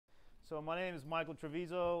So my name is Michael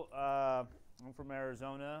Trevizo. I'm from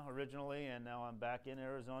Arizona originally, and now I'm back in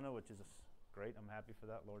Arizona, which is great. I'm happy for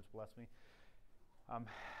that. Lord's blessed me.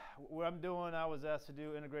 What I'm doing, I was asked to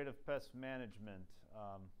do integrative pest management.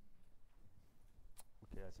 Okay,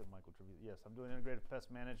 I said Michael Trevizo. Yes, I'm doing integrative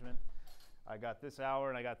pest management. I got this hour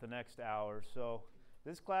and I got the next hour. So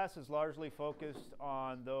this class is largely focused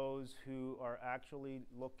on those who are actually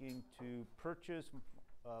looking to purchase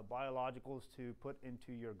biologicals to put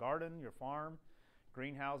into your garden, your farm,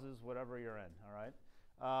 greenhouses, whatever you're in, all right?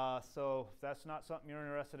 So if that's not something you're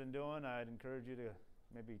interested in doing, I'd encourage you to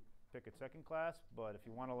maybe pick a second class. But if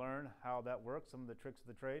you want to learn how that works, some of the tricks of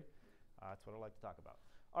the trade, that's what I'd like to talk about.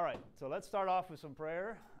 All right, so let's start off with some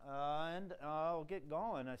prayer, and I'll get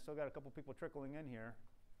going. I still got a couple people trickling in here.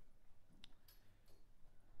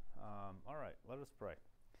 All right, let us pray.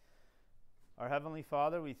 Our Heavenly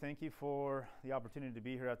Father, we thank you for the opportunity to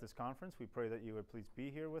be here at this conference. We pray that you would please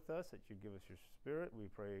be here with us, that you'd give us your spirit. We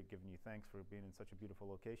pray, giving you thanks for being in such a beautiful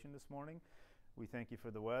location this morning. We thank you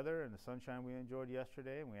for the weather and the sunshine we enjoyed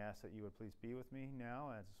yesterday, and we ask that you would please be with me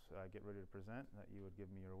now as I get ready to present, that you would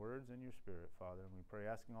give me your words and your spirit, Father. And we pray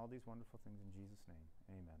asking all these wonderful things in Jesus'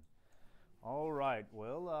 name. Amen. All right,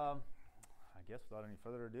 well, I guess without any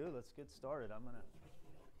further ado, let's get started. I'm going to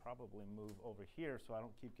probably move over here so I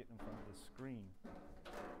don't keep getting in front of the screen.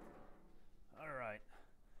 All right.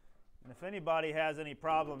 And if anybody has any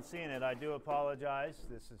problem seeing it, I do apologize.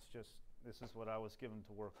 This is what I was given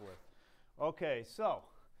to work with. Okay, so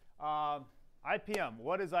IPM.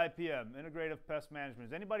 What is IPM? Integrative Pest Management.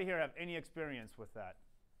 Does anybody here have any experience with that?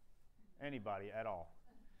 Anybody at all?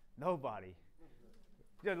 Nobody.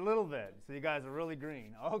 Just a little bit. So you guys are really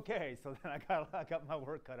green. Okay, so then I got my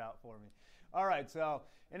work cut out for me. All right, so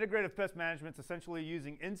integrative pest management is essentially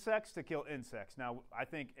using insects to kill insects. Now, I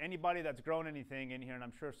think anybody that's grown anything in here, and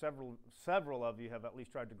I'm sure several of you have at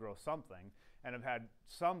least tried to grow something and have had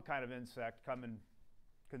some kind of insect come and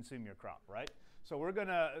consume your crop, right? So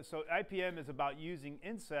so IPM is about using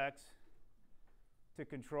insects to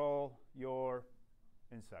control your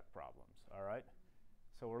insect problems, all right?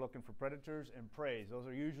 So we're looking for predators and preys. Those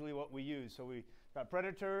are usually what we use. So we got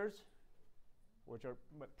predators, which are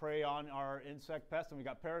prey on our insect pests, and we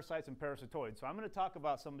got parasites and parasitoids. So I'm going to talk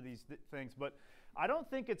about some of these things, but I don't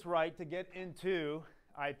think it's right to get into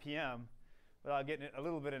IPM without getting a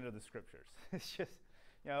little bit into the scriptures. It's just,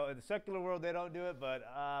 in the secular world, they don't do it, but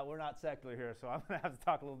we're not secular here, so I'm going to have to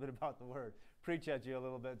talk a little bit about the word, preach at you a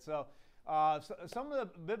little bit. So some of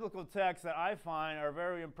the biblical texts that I find are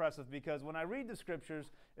very impressive because when I read the scriptures,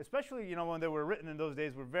 especially when they were written in those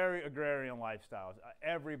days, were very agrarian lifestyles.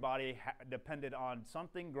 Everybody depended on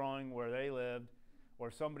something growing where they lived,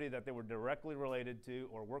 or somebody that they were directly related to,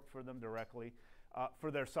 or worked for them directly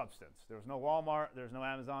for their substance. There was no Walmart, there was no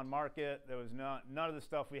Amazon Market, there was none of the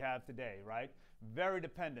stuff we have today, right? Very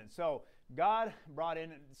dependent. So God brought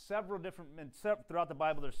in several different, throughout the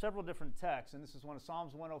Bible, there's several different texts, and this is one of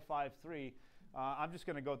Psalms 105:3. I'm just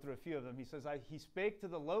going to go through a few of them. He says, He spake to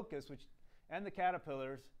the locusts and the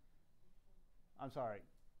caterpillars. I'm sorry.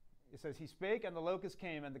 It says, He spake, and the locusts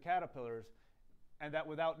came, and the caterpillars, and that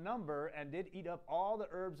without number, and did eat up all the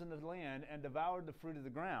herbs in the land, and devoured the fruit of the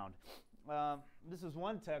ground. This is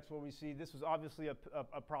one text where we see this was obviously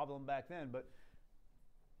a problem back then, but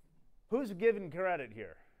who's given credit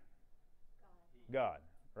here? God,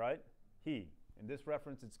 right? He. In this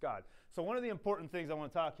reference, it's God. So one of the important things I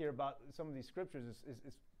want to talk here about some of these scriptures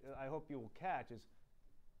is I hope you will catch is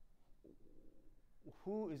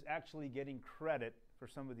who is actually getting credit for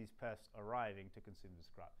some of these pests arriving to consume this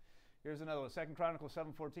crop. Here's another one. 2 Chronicles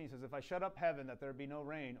 7:14 says, If I shut up heaven that there be no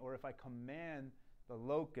rain, or if I command the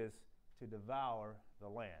locusts to devour the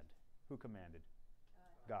land. Who commanded?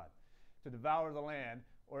 God. To devour the land,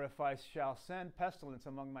 or if I shall send pestilence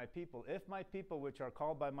among my people, if my people which are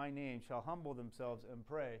called by my name shall humble themselves and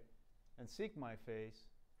pray and seek my face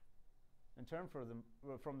and turn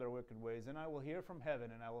from their wicked ways, then I will hear from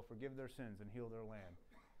heaven and I will forgive their sins and heal their land.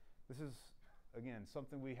 This is, again,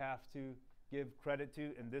 something we have to give credit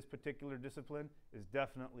to in this particular discipline is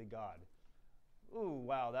definitely God. Ooh,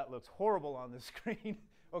 wow, that looks horrible on the screen.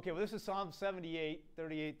 Okay, well, this is Psalm 78,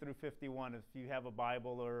 38 through 51. If you have a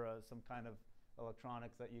Bible or some kind of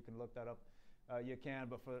electronics that you can look that up, you can.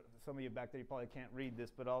 But for some of you back there, you probably can't read this,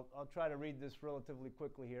 but I'll try to read this relatively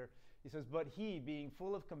quickly here. He says, But he, being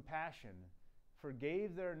full of compassion,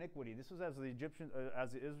 forgave their iniquity. This was as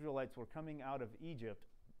the Israelites were coming out of Egypt.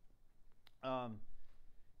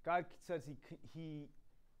 God says he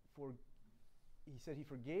said he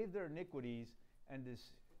forgave their iniquities and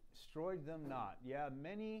destroyed them not. Yeah,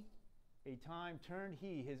 many a time turned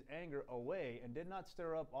he his anger away, and did not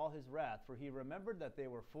stir up all his wrath, for he remembered that they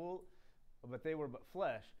were but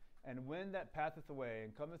flesh, and wind that passeth away,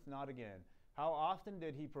 and cometh not again. How often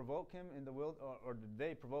did he provoke him in the did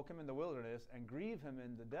they provoke him in the wilderness, and grieve him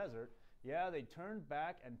in the desert? Yeah, they turned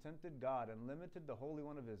back and tempted God, and limited the Holy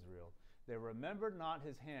One of Israel. They remembered not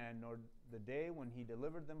his hand, nor the day when he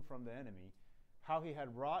delivered them from the enemy, how he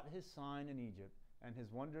had wrought his sign in Egypt, and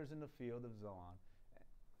his wonders in the field of Zoan.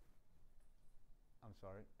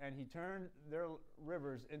 And he turned their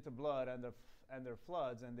rivers into blood, and their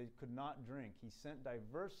floods, and they could not drink. He sent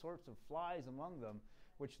diverse sorts of flies among them,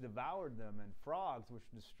 which devoured them, and frogs, which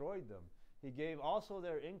destroyed them. He gave also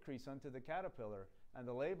their increase unto the caterpillar, and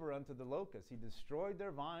the labor unto the locust. He destroyed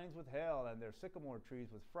their vines with hail, and their sycamore trees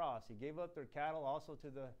with frost. He gave up their cattle also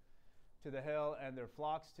to the hail, and their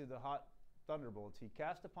flocks to the hot thunderbolts. He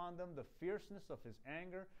cast upon them the fierceness of his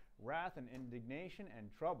anger, wrath, and indignation, and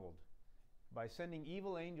troubled, by sending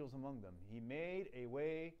evil angels among them. He made a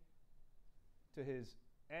way to his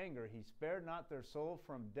anger. He spared not their soul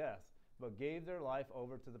from death, but gave their life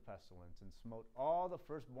over to the pestilence, and smote all the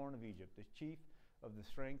firstborn of Egypt, the chief of the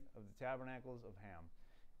strength of the tabernacles of Ham.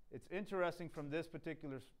 It's interesting from this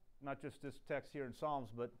particular, not just this text here in Psalms,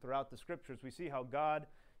 but throughout the scriptures, we see how God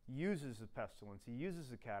uses the pestilence. He uses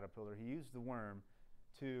the caterpillar. He used the worm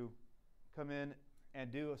to come in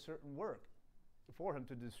and do a certain work for him,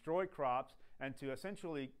 to destroy crops and to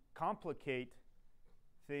essentially complicate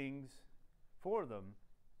things for them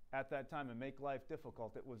at that time and make life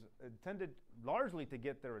difficult. It was intended largely to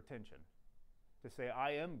get their attention, to say,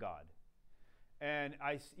 I am God. And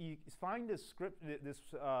you find these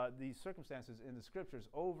circumstances in the scriptures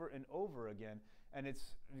over and over again, and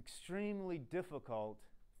it's extremely difficult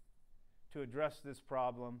to address this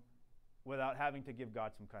problem without having to give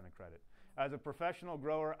God some kind of credit. As a professional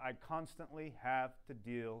grower, I constantly have to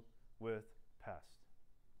deal with pests.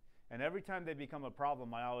 And every time they become a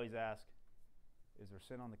problem, I always ask, is there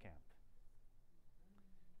sin on the camp?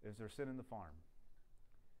 Is there sin in the farm?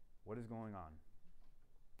 What is going on?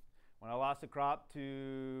 When I lost a crop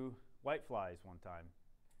to whiteflies one time,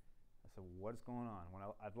 I said, what's going on? When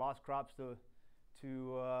I've lost crops to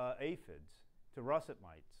aphids, to russet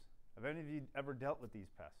mites. Have any of you ever dealt with these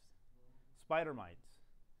pests? Spider mites.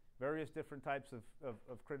 Various different types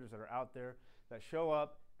of critters that are out there that show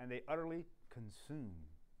up and they utterly consume.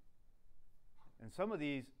 And some of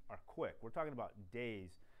these are quick. We're talking about days.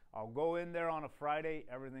 I'll go in there on a Friday.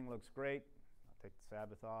 Everything looks great. I'll take the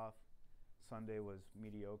Sabbath off. Sunday was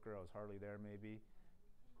mediocre. I was hardly there maybe.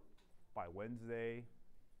 By Wednesday,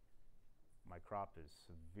 my crop is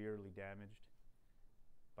severely damaged.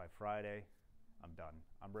 By Friday, I'm done.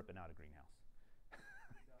 I'm ripping out a greenhouse.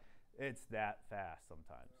 It's that fast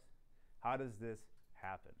sometimes. How does this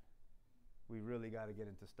happen? We really got to get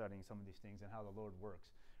into studying some of these things and how the Lord works.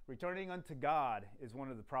 Returning unto God is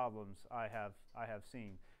one of the problems I have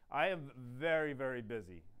seen. I am very, very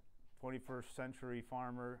busy. 21st century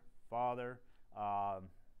farmer, father. I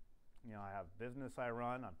have business I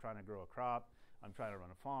run. I'm trying to grow a crop. I'm trying to run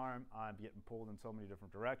a farm. I'm getting pulled in so many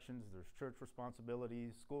different directions. There's church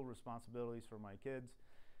responsibilities, school responsibilities for my kids.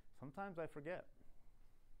 Sometimes I forget.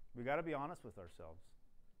 We got to be honest with ourselves.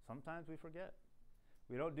 Sometimes we forget.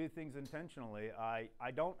 We don't do things intentionally.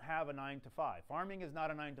 I don't have a 9 to 5. Farming is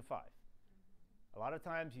not a 9 to 5. A lot of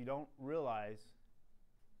times you don't realize,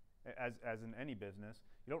 as in any business,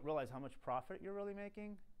 you don't realize how much profit you're really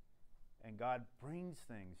making. And God brings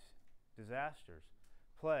things, disasters,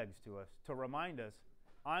 plagues to us to remind us,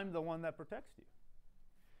 I'm the one that protects you.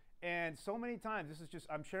 And so many times, this is just,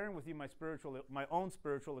 I'm sharing with you my own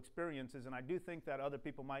spiritual experiences, and I do think that other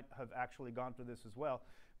people might have actually gone through this as well,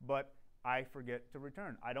 but I forget to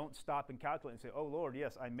return. I don't stop and calculate and say, oh Lord,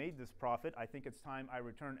 yes, I made this profit. I think it's time I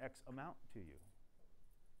return X amount to you.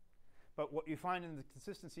 But what you find in the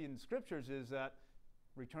consistency in the scriptures is that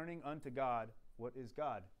returning unto God, what is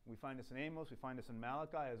God? We find this in Amos, we find this in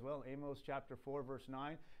Malachi as well. Amos chapter 4, verse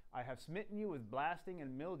 9. I have smitten you with blasting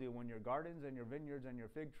and mildew when your gardens and your vineyards and your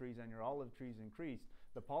fig trees and your olive trees increased.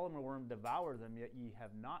 The palmer worm devoured them, yet ye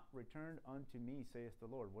have not returned unto me, saith the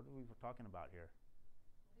Lord. What are we talking about here?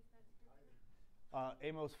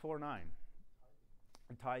 Amos 4:9.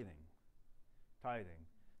 Tithing.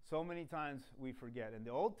 So many times we forget. In the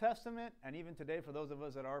Old Testament, and even today for those of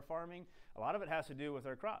us that are farming, a lot of it has to do with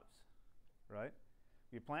our crops, right?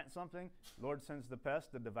 You plant something, Lord sends the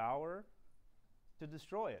pest, the devourer, to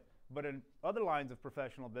destroy it. But in other lines of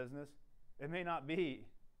professional business, it may not be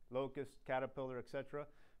locust, caterpillar, etc.,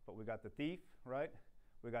 but we got the thief, right?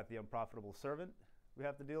 We got the unprofitable servant we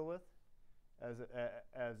have to deal with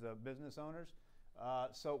as business owners.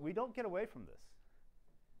 So we don't get away from this.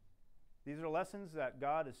 These are lessons that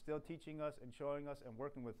God is still teaching us and showing us and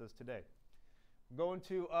working with us today. Going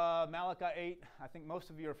to Malachi 8. I think most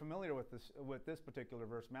of you are familiar with this particular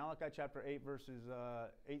verse. Malachi chapter 8, verses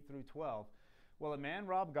 8 through 12. Will a man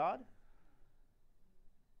rob God?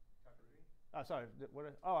 I'm sorry.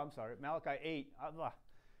 Malachi 8.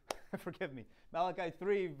 Forgive me. Malachi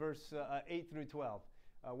 3, verse 8 through 12.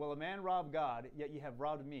 Will a man rob God? Yet ye have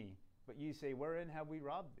robbed me. But ye say, wherein have we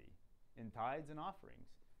robbed thee? In tithes and offerings.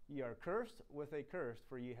 Ye are cursed with a curse,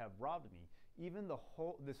 for ye have robbed me, even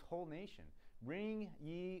this whole nation. Bring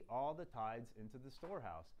ye all the tithes into the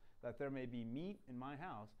storehouse, that there may be meat in my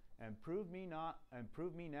house, and prove me now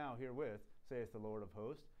herewith, saith the Lord of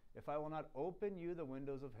hosts, if I will not open you the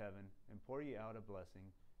windows of heaven, and pour ye out a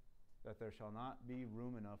blessing, that there shall not be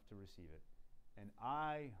room enough to receive it. And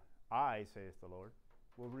I, saith the Lord,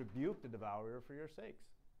 will rebuke the devourer for your sakes,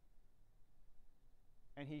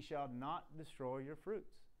 and he shall not destroy your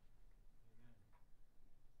fruits.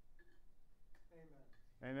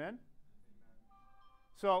 Amen. Amen?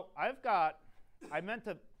 So I meant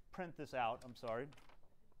to print this out, I'm sorry.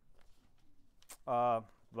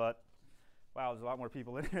 But, wow, there's a lot more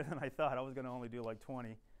people in here than I thought. I was going to only do like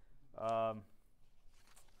 20. I'll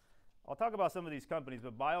talk about some of these companies,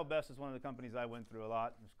 but BioBest is one of the companies I went through a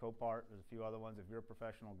lot. There's Copart, there's a few other ones. If you're a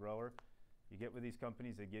professional grower, you get with these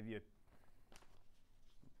companies, they give you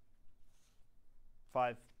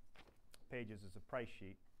 5 pages as a price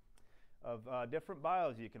sheet of different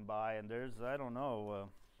bios you can buy, and there's, I don't know,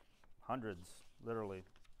 hundreds, literally,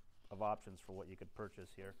 of options for what you could purchase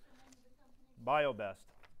here. BioBest.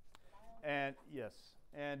 And yes,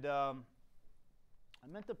 and I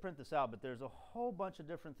meant to print this out, but there's a whole bunch of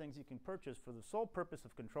different things you can purchase for the sole purpose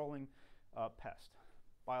of controlling pest,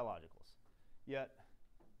 biologicals. Yet,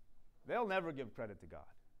 they'll never give credit to God.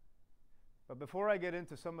 But before I get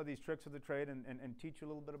into some of these tricks of the trade and teach you a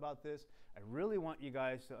little bit about this, I really want you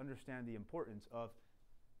guys to understand the importance of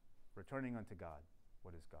returning unto God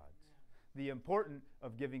what is God's. The importance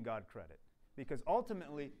of giving God credit. Because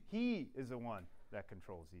ultimately, He is the one that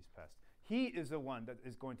controls these pests. He is the one that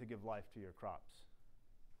is going to give life to your crops.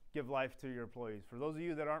 Give life to your employees. For those of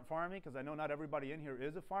you that aren't farming, because I know not everybody in here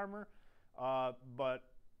is a farmer, but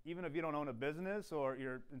even if you don't own a business or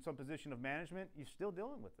you're in some position of management, you're still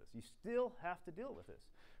dealing with this. You still have to deal with this.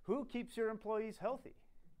 Who keeps your employees healthy?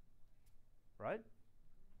 Right?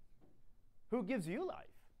 Who gives you life?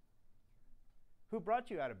 Who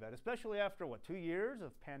brought you out of bed? Especially after, 2 years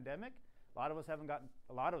of pandemic? A lot of us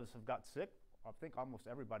have got sick. I think almost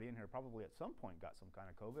everybody in here probably at some point got some kind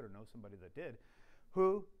of COVID or know somebody that did.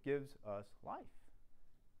 Who gives us life?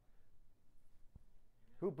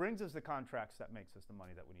 Who brings us the contracts that makes us the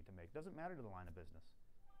money that we need to make? Doesn't matter to the line of business.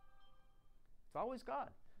 It's always God.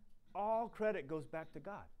 All credit goes back to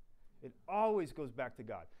God. It always goes back to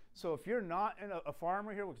God. So if you're not a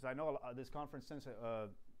farmer here, because I know this conference tends to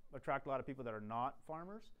attract a lot of people that are not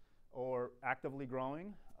farmers or actively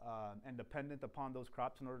growing and dependent upon those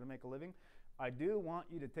crops in order to make a living, I do want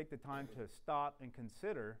you to take the time to stop and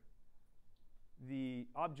consider the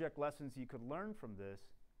object lessons you could learn from this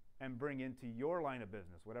and bring into your line of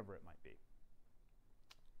business, whatever it might be.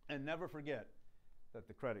 And never forget that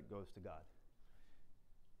the credit goes to God.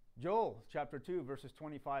 Joel chapter 2, verses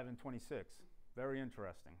 25 and 26. Very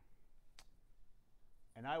interesting.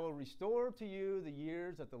 And I will restore to you the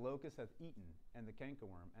years that the locust hath eaten, and the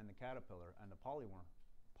cankerworm, and the caterpillar, and the polymer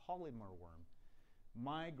worm,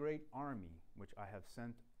 my great army which I have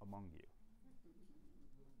sent among you.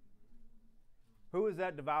 Who is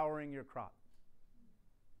that devouring your crop?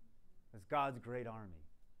 It's God's great army.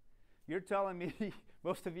 You're telling me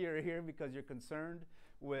most of you are here because you're concerned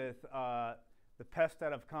with the pests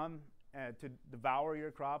that have come to devour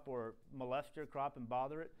your crop or molest your crop and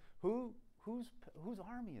bother it. Whose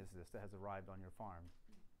army is this that has arrived on your farm?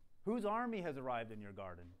 Whose army has arrived in your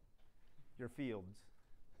garden, your fields?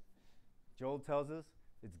 Joel tells us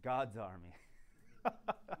it's God's army.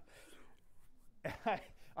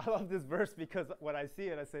 I love this verse because when I see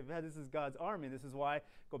it, I say, man, this is God's army. This is why,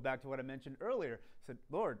 go back to what I mentioned earlier. I said,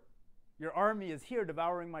 Lord, your army is here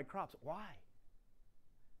devouring my crops. Why?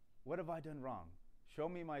 What have I done wrong? Show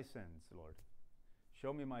me my sins, Lord.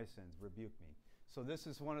 Show me my sins. Rebuke me. So this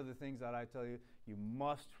is one of the things that I tell you, you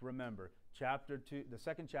must remember. Chapter 2, the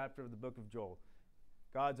second chapter of the book of Joel.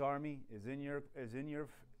 God's army is in your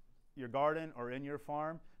garden or in your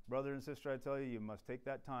farm. Brother and sister, I tell you, you must take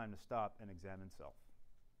that time to stop and examine self.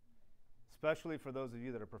 Especially for those of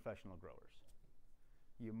you that are professional growers.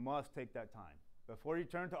 You must take that time. Before you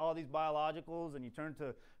turn to all these biologicals and you turn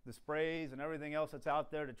to the sprays and everything else that's out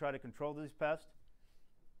there to try to control these pests,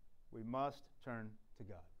 we must turn to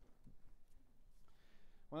God.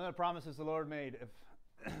 One of the promises the Lord made if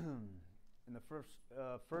in the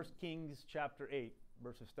first Kings chapter 8,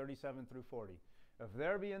 verses 37 through 40. If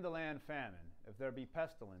there be in the land famine, if there be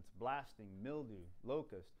pestilence, blasting, mildew,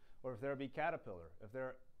 locust, or if there be caterpillar, if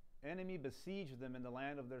their enemy besiege them in the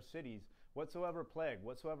land of their cities, whatsoever plague,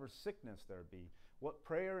 whatsoever sickness there be, what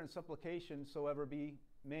prayer and supplication soever be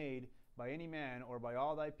made by any man or by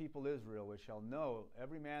all thy people Israel, which shall know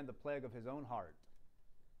every man the plague of his own heart,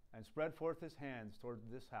 and spread forth his hands toward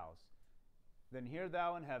this house, then hear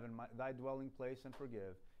thou in heaven thy dwelling place, and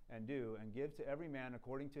forgive, and do, and give to every man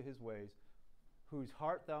according to his ways, whose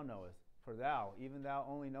heart thou knowest. For thou, even thou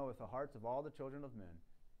only knowest the hearts of all the children of men,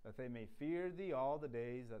 that they may fear thee all the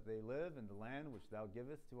days that they live in the land which thou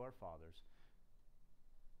givest to our fathers.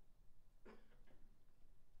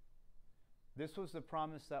 This was the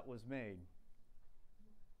promise that was made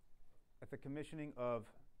at the commissioning of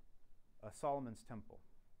Solomon's temple,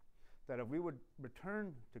 that if we would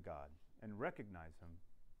return to God and recognize him,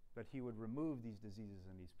 that he would remove these diseases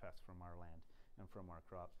and these pests from our land and from our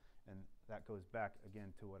crop. And that goes back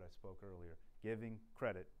again to what I spoke earlier, giving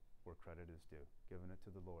credit where credit is due, giving it to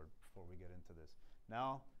the Lord before we get into this.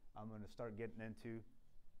 Now I'm going to start getting into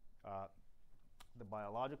the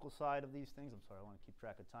biological side of these things. I'm sorry, I want to keep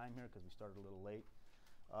track of time here because we started a little late.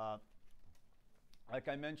 Like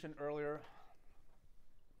I mentioned earlier,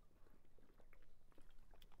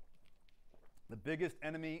 the biggest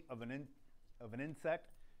enemy of an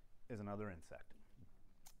insect is another insect.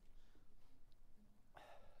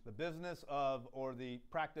 The business of, or the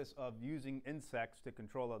practice of using insects to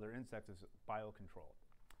control other insects is biocontrol.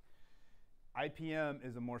 IPM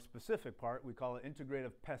is a more specific part. We call it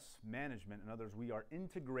integrative pest management. In other words, we are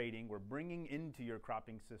integrating, we're bringing into your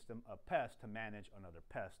cropping system a pest to manage another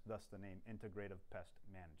pest, thus the name integrative pest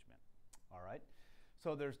management. All right?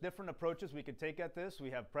 So there's different approaches we could take at this. We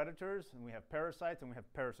have predators, and we have parasites, and we have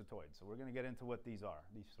parasitoids. So we're going to get into what these are,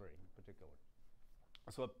 these three in particular.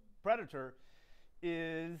 So a predator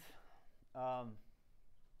is,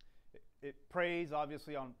 it preys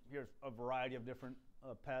obviously on, here's a variety of different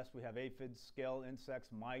pests. We have aphids, scale insects,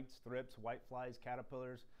 mites, thrips, whiteflies,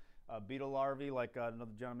 caterpillars, beetle larvae, like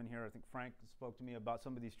another gentleman here, I think Frank, spoke to me about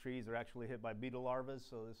some of these trees are actually hit by beetle larvae.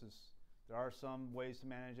 So there are some ways to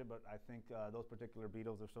manage it, but I think those particular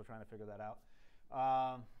beetles are still trying to figure that out.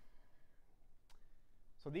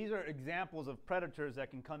 So these are examples of predators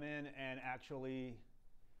that can come in and actually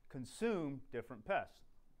consume different pests.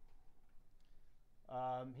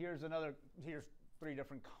 Here's three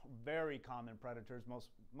different very common predators.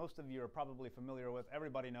 Most of you are probably familiar with.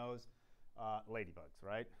 Everybody knows ladybugs,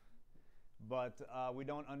 right? But we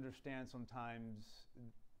don't understand sometimes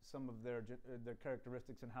some of their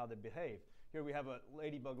characteristics and how they behave. Here we have a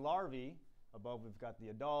ladybug larvae. Above we've got the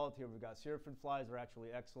adult. Here we've got syrphid flies. They're actually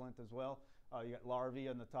excellent as well. You got larvae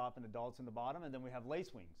on the top and adults in the bottom, and then we have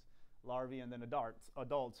lacewings. Larvae and then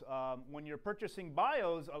adults. When you're purchasing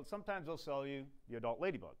bios, sometimes they'll sell you the adult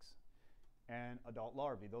ladybugs and adult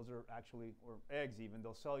larvae. Those are actually, or eggs even,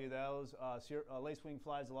 they'll sell you those. Lacewing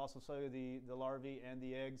flies will also sell you the larvae and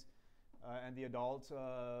the eggs and the adults.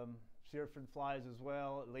 Syrphid flies as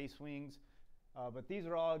well, lacewings. But these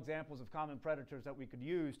are all examples of common predators that we could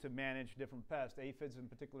use to manage different pests. Aphids in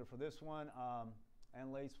particular for this one,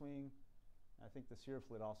 and lacewing. I think the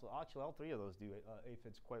syrphid also. Actually, all three of those do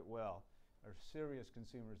aphids quite well. They're serious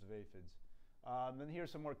consumers of aphids. Then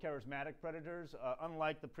here's some more charismatic predators.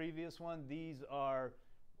 Unlike the previous one, these are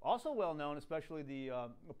also well known, especially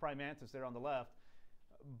the primantis there on the left.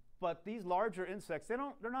 But these larger insects, they're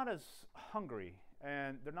not as hungry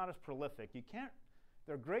and they're not as prolific.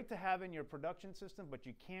 They're great to have in your production system, but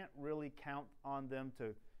you can't really count on them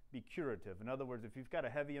to be curative. In other words, if you've got a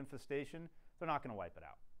heavy infestation, they're not going to wipe it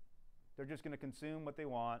out. They're just going to consume what they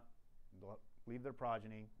want, leave their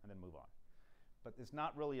progeny, and then move on. But it's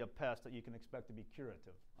not really a pest that you can expect to be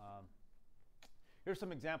curative. Here's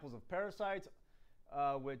some examples of parasites,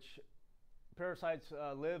 which parasites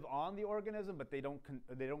live on the organism, but they don't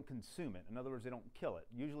consume it. In other words, they don't kill it.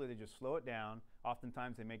 Usually they just slow it down.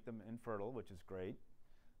 Oftentimes they make them infertile, which is great,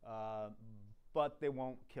 but they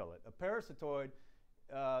won't kill it. A parasitoid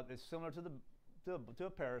is similar to a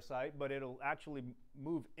parasite, but it'll actually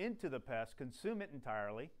move into the pest, consume it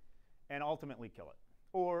entirely, and ultimately kill it,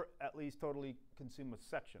 or at least totally consume a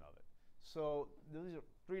section of it. So these are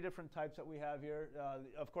three different types that we have here.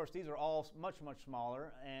 Of course, these are all much, much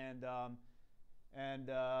smaller, and the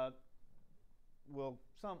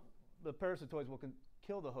parasitoids will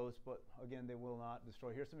kill the host, but again, they will not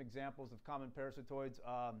destroy. Here's some examples of common parasitoids.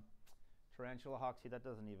 Tarantula hawk, see, that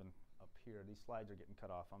doesn't even appear. These slides are getting cut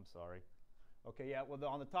off, I'm sorry. Okay, yeah, well,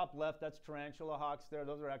 on the top left, that's tarantula hawks there.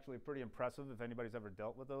 Those are actually pretty impressive if anybody's ever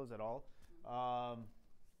dealt with those at all.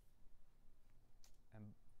 And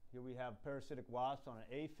here we have parasitic wasps on an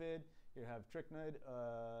aphid. Here you have trichnid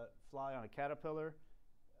fly on a caterpillar.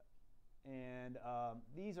 And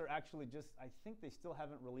these are actually just, I think they still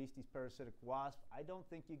haven't released these parasitic wasps. I don't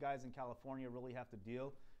think you guys in California really have to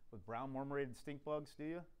deal with brown marmorated stink bugs, do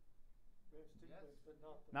you? We have stink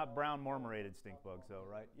bugs, but not brown marmorated stink bugs, though,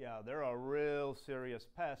 right? Yeah, they're a real serious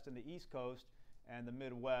pest in the East Coast and the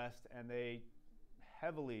Midwest, and they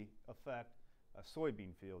heavily affect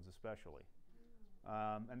soybean fields, especially.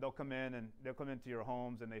 And they'll come into your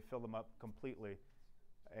homes and they fill them up completely,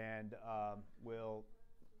 and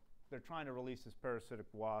they're trying to release this parasitic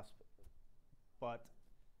wasp, but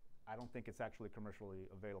I don't think it's actually commercially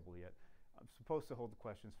available yet. I'm supposed to hold the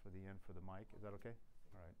questions for the end for the mic. Is that okay?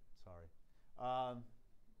 All right, sorry.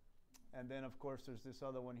 And then, of course, there's this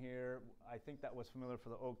other one here. I think that was familiar for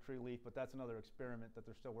the oak tree leaf, but that's another experiment that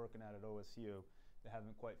they're still working at OSU. They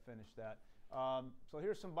haven't quite finished that. So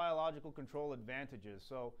here's some biological control advantages.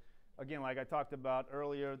 So again, like I talked about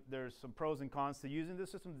earlier, there's some pros and cons to using this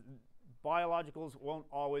system. Biologicals won't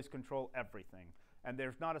always control everything, and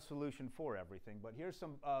there's not a solution for everything. But here's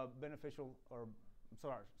some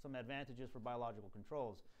some advantages for biological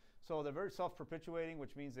controls. So they're very self-perpetuating,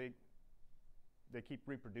 which means they keep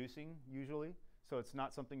reproducing usually. So it's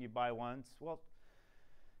not something you buy once. Well,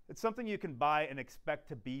 it's something you can buy and expect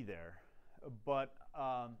to be there, but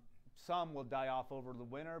some will die off over the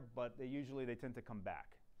winter, but they tend to come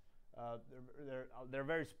back. They're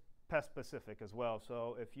very pest specific as well.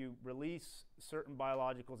 So if you release certain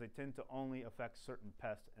biologicals, they tend to only affect certain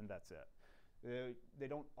pests, and that's it. They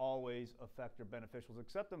don't always affect your beneficials,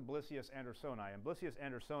 except in Blisius andersoni. And Blisius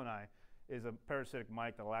andersoni is a parasitic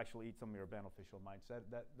mite that will actually eat some of your beneficial mites.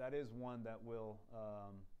 That is one that will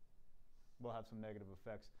have some negative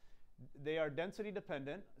effects. They are density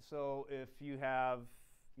dependent, so if you have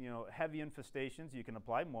heavy infestations, you can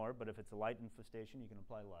apply more, but if it's a light infestation, you can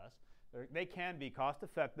apply less. They can be cost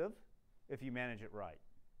effective if you manage it right.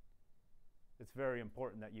 It's very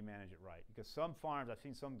important that you manage it right, because some farms, I've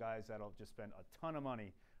seen some guys that'll just spend a ton of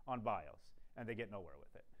money on bios and they get nowhere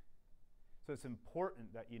with it. So it's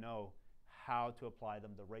important that you know how to apply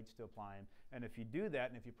them, the rates to apply them, and if you do that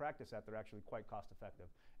and if you practice that, they're actually quite cost effective,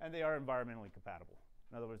 and they are environmentally compatible.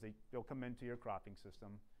 In other words, they'll come into your cropping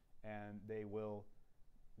system and they will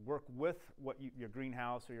work with your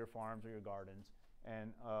greenhouse or your farms or your gardens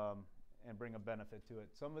and bring a benefit to it.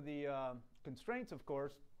 Some of the constraints, of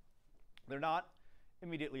course, they're not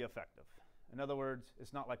immediately effective. In other words,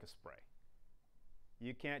 it's not like a spray.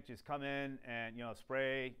 You can't just come in and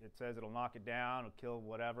spray. It says it'll knock it down, it'll kill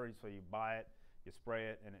whatever, so you buy it, you spray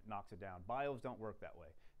it, and it knocks it down. Bios don't work that way.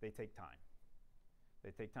 They take time.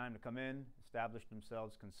 They take time to come in, establish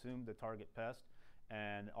themselves, consume the target pest,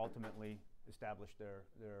 and ultimately establish their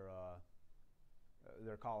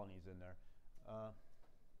colonies in there.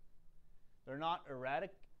 They're not eradicative,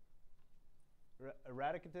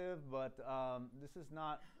 but this is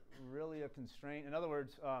not really a constraint. In other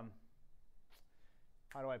words,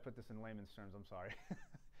 how do I put this in layman's terms? I'm sorry.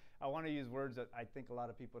 I want to use words that I think a lot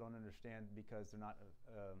of people don't understand because they're not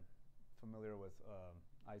familiar with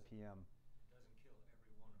IPM.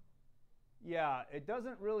 Yeah, it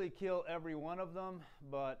doesn't really kill every one of them,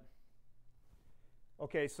 but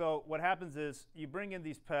okay, so what happens is you bring in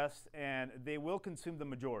these pests and they will consume the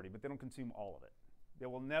majority, but they don't consume all of it. They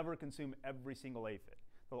will never consume every single aphid.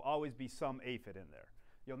 There'll always be some aphid in there.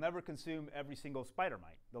 You'll never consume every single spider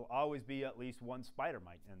mite. There'll always be at least one spider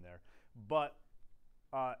mite in there. But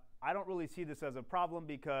I don't really see this as a problem,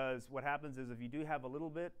 because what happens is if you do have a little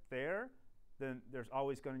bit there, then there's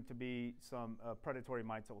always going to be some predatory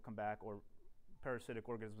mites that will come back, or parasitic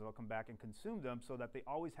organisms that will come back and consume them, so that they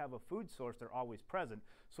always have a food source. They're always present.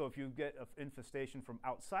 So if you get an infestation from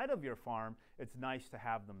outside of your farm, it's nice to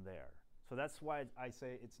have them there. So that's why I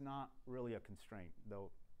say it's not really a constraint,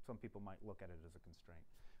 though some people might look at it as a constraint.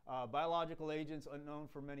 Biological agents unknown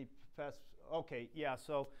for many pests. Okay, yeah,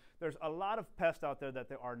 so there's a lot of pests out there that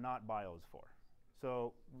there are not bios for.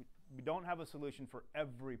 So we don't have a solution for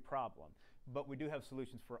every problem, but we do have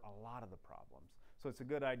solutions for a lot of the problems. So it's a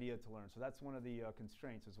good idea to learn. So that's one of the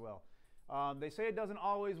constraints as well. They say it doesn't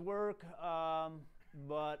always work,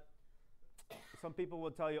 but some people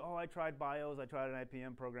will tell you, oh, I tried bios, I tried an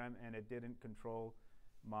IPM program, and it didn't control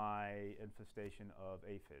my infestation of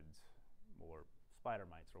aphids or spider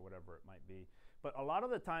mites or whatever it might be. But a lot of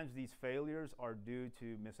the times these failures are due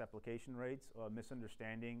to misapplication rates,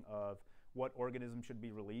 misunderstanding of what organisms should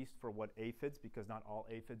be released for what aphids, because not all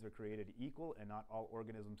aphids are created equal and not all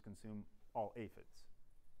organisms consume all aphids.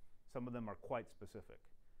 Some of them are quite specific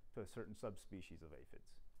to a certain subspecies of aphids.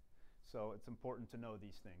 So it's important to know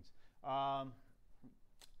these things. All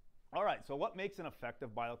right, so what makes an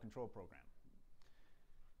effective biocontrol program?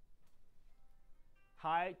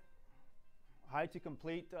 High to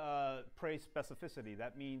complete prey specificity.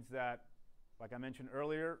 That means that, like I mentioned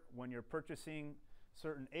earlier, when you're purchasing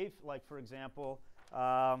certain aphids, like for example,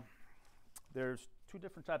 there's two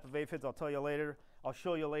different types of aphids. I'll tell you later. I'll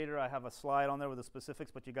show you later. I have a slide on there with the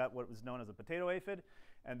specifics, but you got what was known as a potato aphid,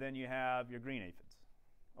 and then you have your green aphids,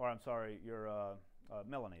 or I'm sorry, your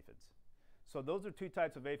melon aphids. So those are two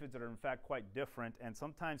types of aphids that are in fact quite different, and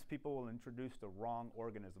sometimes people will introduce the wrong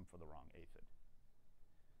organism for the wrong aphid.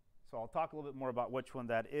 So I'll talk a little bit more about which one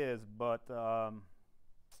that is, but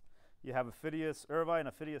you have Aphidius urvi and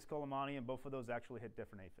Aphidius colemanni, and both of those actually hit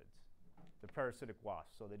different aphids. They're parasitic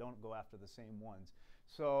wasps, so they don't go after the same ones.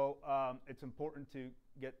 So it's important to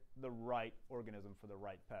get the right organism for the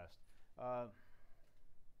right pest.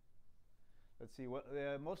 Let's see.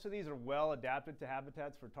 Most of these are well adapted to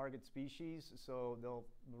habitats for target species, so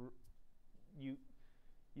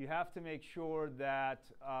you have to make sure that,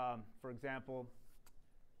 for example,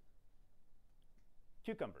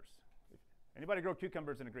 cucumbers. Anybody grow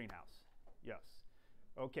cucumbers in a greenhouse? Yes.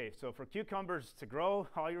 Okay, so for cucumbers to grow,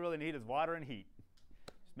 all you really need is water and heat.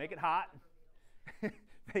 Just make it hot.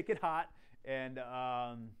 Make it hot and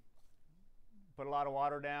put a lot of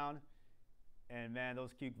water down, and man,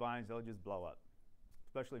 those cuke vines, they'll just blow up,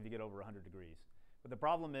 especially if you get over 100 degrees. But the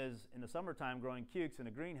problem is, in the summertime, growing cukes in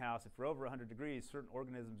a greenhouse, if we're over 100 degrees, certain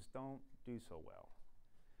organisms don't do so well.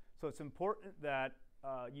 So it's important that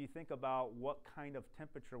you think about what kind of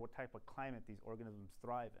temperature, what type of climate these organisms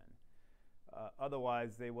thrive in.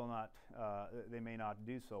 Otherwise, they will not. They may not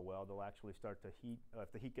do so well. They'll actually start to heat.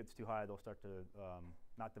 If the heat gets too high, they'll start to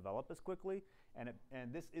not develop as quickly.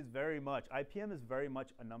 And this is very much, IPM is very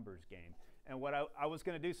much a numbers game. And what I was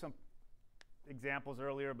going to do some examples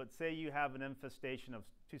earlier, but say you have an infestation of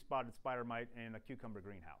two-spotted spider mite in a cucumber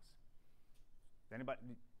greenhouse. Anybody?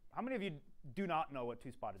 How many of you do not know what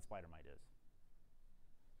two-spotted spider mite is?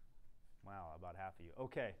 Wow, about half of you.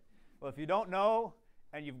 Okay. Well, if you don't know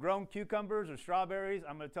and you've grown cucumbers or strawberries,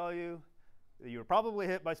 I'm going to tell you that you were probably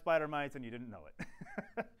hit by spider mites and you didn't know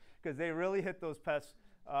it, because they really hit those pests,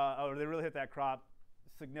 or they really hit that crop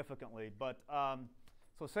significantly. But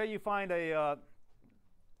so say you find a, how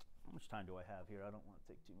much time do I have here? I don't want to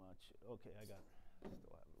take too much. Okay, I still have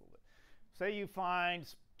a little bit. Say you find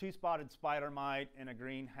two-spotted spider mite in a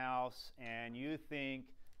greenhouse, and you think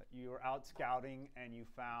that you were out scouting and you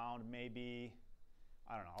found maybe,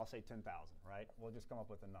 I don't know, I'll say 10,000, right? We'll just come up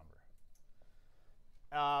with a number.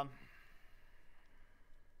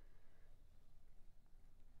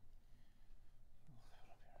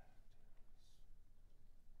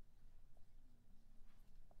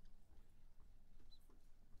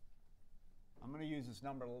 I'm going to use this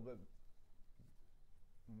number a little bit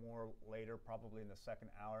more later, probably in the second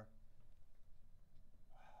hour.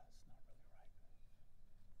 That's not really right.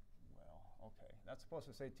 Well, okay. That's supposed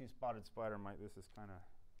to say two-spotted spider mite. This is kind of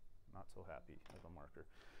not so happy as a marker.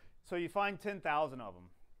 So you find 10,000 of them.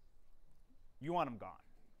 You want them gone,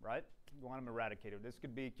 right? You want them eradicated. This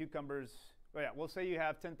could be cucumbers. Oh yeah, we'll say you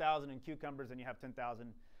have 10,000 in cucumbers and you have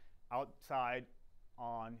 10,000 outside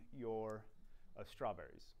on your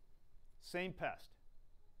strawberries. Same pest.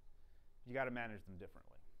 You got to manage them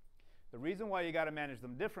differently. The reason why you got to manage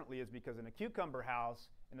them differently is because in a cucumber house,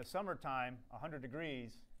 in the summertime, 100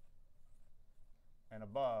 degrees and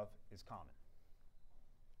above is common,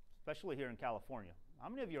 especially here in California. How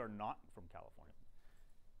many of you are not from California?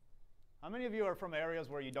 How many of you are from areas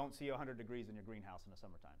where you don't see 100 degrees in your greenhouse in the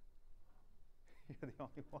summertime? You're the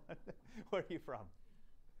only one. Where are you from?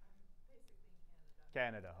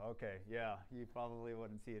 Canada. Okay, yeah, you probably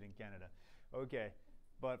wouldn't see it in Canada. Okay,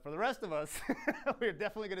 but for the rest of us, we're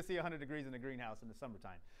definitely going to see 100 degrees in the greenhouse in the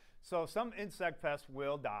summertime. So some insect pests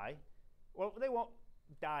will die. Well, they won't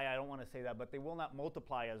die, I don't want to say that, but they will not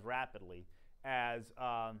multiply as rapidly as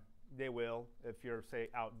they will if you're, say,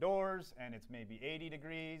 outdoors and it's maybe 80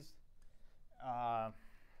 degrees.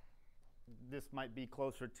 This might be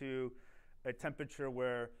closer to a temperature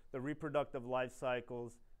where the reproductive life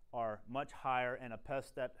cycles are much higher, and a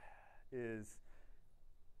pest that is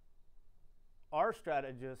our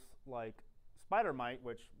strategist, like spider mite,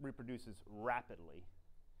 which reproduces rapidly,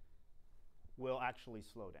 will actually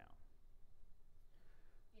slow down.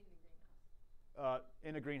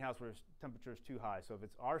 In a greenhouse where temperature is too high. So if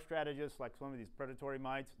it's our strategist, like some of these predatory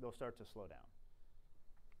mites, they'll start to slow down.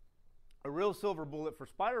 A real silver bullet for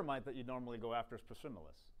spider mite that you normally go after is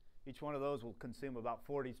Persimilis. Each one of those will consume about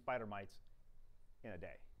 40 spider mites in a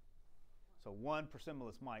day. So one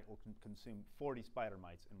Persimilis mite will consume 40 spider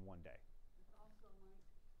mites in one day. It's also a mite.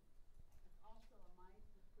 It's also a mite.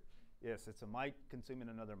 Yes, it's a mite consuming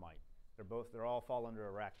another mite. They're all fall under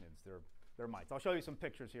arachnids. They're mites. I'll show you some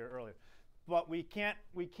pictures here earlier. But we can't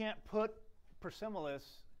put Persimilis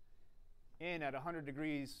in at 100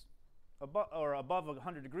 degrees above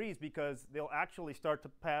 100 degrees because they'll actually start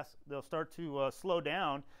to slow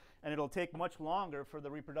down, and it'll take much longer for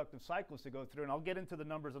the reproductive cycles to go through. And I'll get into the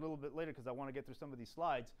numbers a little bit later because I want to get through some of these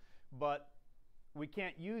slides. But we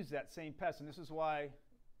can't use that same pest, and this is why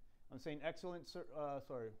I'm saying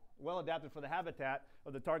well adapted for the habitat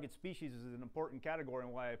of the target species is an important category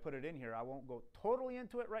and why I put it in here. I won't go totally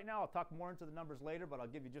into it right now. I'll talk more into the numbers later, but I'll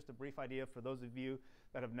give you just a brief idea for those of you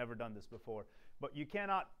that have never done this before. But you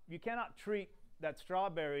cannot treat that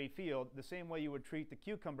strawberry field the same way you would treat the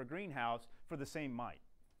cucumber greenhouse for the same mite.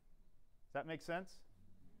 Does that make sense?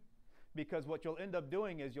 Because what you'll end up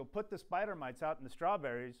doing is you'll put the spider mites out in the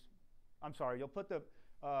strawberries. You'll put the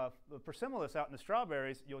Persimilis out in the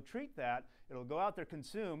strawberries. You'll treat that. It'll go out there,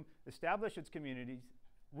 consume, establish its communities,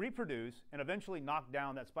 reproduce, and eventually knock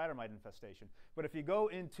down that spider mite infestation. But if you go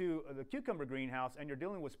into the cucumber greenhouse and you're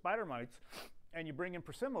dealing with spider mites and you bring in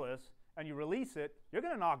Persimilis and you release it, you're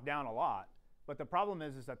going to knock down a lot. But the problem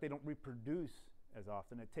is that they don't reproduce as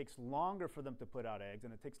often. It takes longer for them to put out eggs,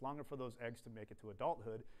 and it takes longer for those eggs to make it to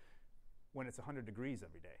adulthood when it's 100 degrees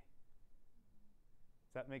every day.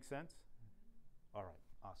 Does that make sense? All right,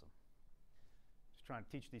 awesome. Just trying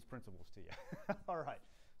to teach these principles to you. All right,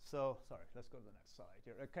 so sorry, let's go to the next slide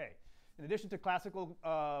here. Okay, in addition to classical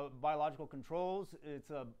biological controls,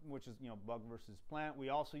 which is bug versus plant, we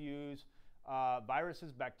also use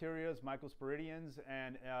viruses, bacteria, mycosporidians,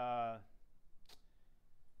 and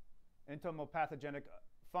entomopathogenic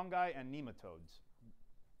fungi and nematodes.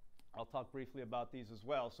 I'll talk briefly about these as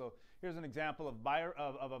well. So here's an example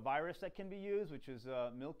of a virus that can be used, which is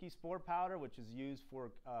milky spore powder, which is used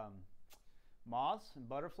for moths and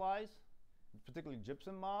butterflies, particularly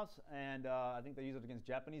gypsum moths. And I think they use it against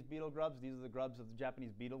Japanese beetle grubs. These are the grubs of the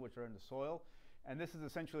Japanese beetle, which are in the soil. And this is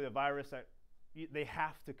essentially a virus that they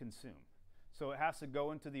have to consume. So it has to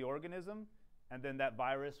go into the organism, and then that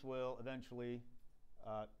virus will eventually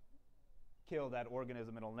kill that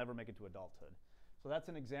organism. It'll never make it to adulthood. So that's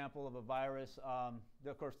an example of a virus.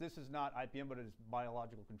 Of course, this is not IPM, but it is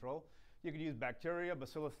biological control. You could use bacteria,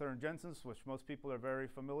 Bacillus thuringiensis, which most people are very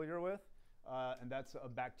familiar with. And that's a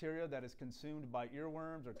bacteria that is consumed by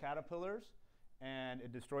earworms or caterpillars, and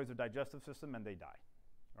it destroys their digestive system, and they die.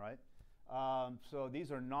 All right? So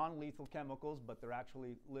these are non-lethal chemicals, but they're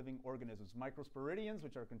actually living organisms. Microsporidians,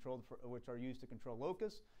 which are used to control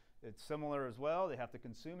locusts. It's similar as well. They have to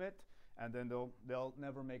consume it, and then they'll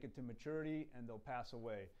never make it to maturity, and they'll pass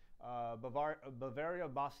away. Bavaria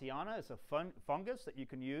bassiana is a fungus that you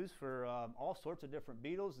can use for all sorts of different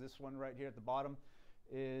beetles. This one right here at the bottom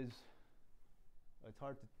is, it's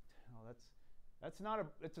hard to tell. That's not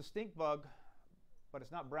it's a stink bug, but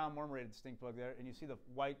it's not brown marmorated stink bug there. And you see the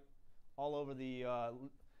white all over the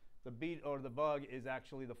beet, or the bug is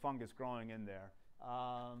actually the fungus growing in there.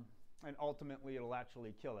 And ultimately it'll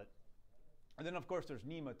actually kill it. And then, of course, there's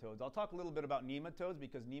nematodes. I'll talk a little bit about nematodes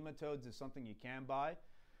because nematodes is something you can buy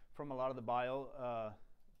from a lot of the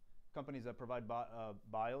companies that provide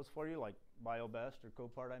bios for you, like BioBest or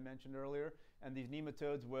Copart I mentioned earlier. And these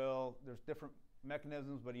nematodes there's different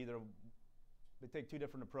mechanisms, but either they take two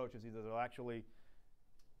different approaches. Either they'll actually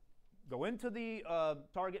go into the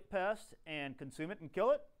target pest and consume it and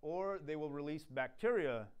kill it, or they will release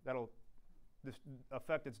bacteria that'll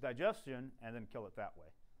affect its digestion and then kill it that way.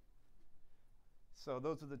 So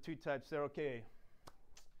those are the two types there. Okay.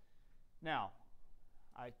 Now,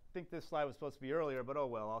 I think this slide was supposed to be earlier, but oh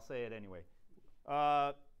well, I'll say it anyway.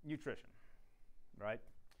 Nutrition, right?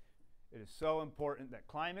 It is so important that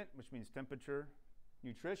climate, which means temperature,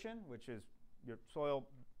 nutrition, which is your soil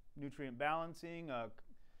nutrient balancing,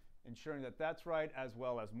 ensuring that that's right, as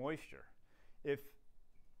well as moisture. If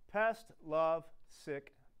pests love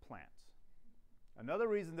sick plants, another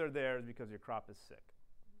reason they're there is because your crop is sick.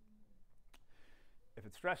 If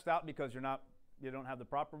it's stressed out because you don't have the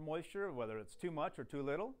proper moisture, whether it's too much or too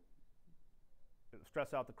little, it'll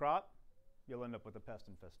stress out the crop, you'll end up with a pest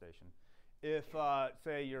infestation. If,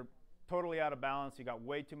 say, you're totally out of balance, you got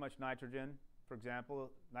way too much nitrogen, for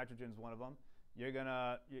example, nitrogen is one of them,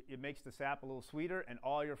 it makes the sap a little sweeter, and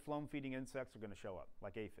all your phloem-feeding insects are going to show up,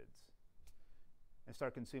 like aphids, and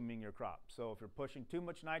start consuming your crop. So if you're pushing too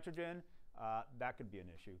much nitrogen, that could be an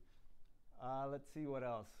issue. Let's see what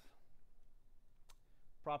else.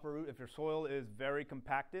 Proper root, if your soil is very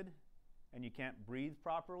compacted and you can't breathe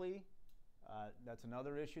properly, that's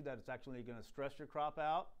another issue that it's actually going to stress your crop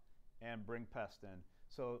out and bring pest in.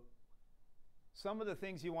 So some of the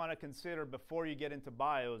things you want to consider before you get into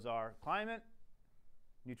bios are climate,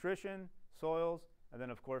 nutrition, soils, and then,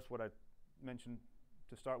 of course, what I mentioned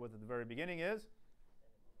to start with at the very beginning is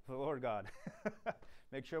the Lord God.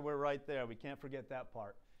 Make sure we're right there. We can't forget that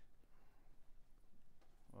part.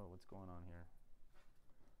 Oh, what's going on here?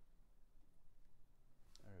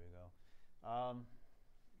 There we go.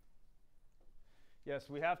 Yes,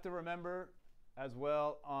 we have to remember as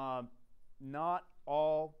well, not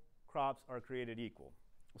all crops are created equal.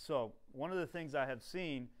 So one of the things I have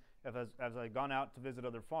seen as I've gone out to visit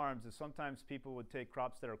other farms is sometimes people would take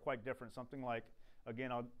crops that are quite different, something like,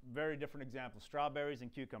 again, a very different example, strawberries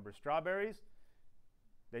and cucumbers. Strawberries,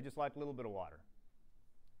 they just like a little bit of water.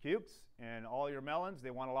 Cukes and all your melons,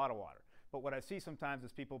 they want a lot of water. But what I see sometimes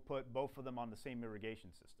is people put both of them on the same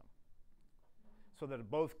irrigation system so that they're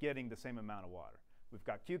both getting the same amount of water. We've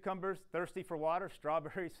got cucumbers, thirsty for water,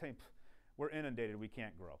 strawberries, we're inundated, we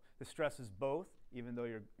can't grow. This stresses both, even though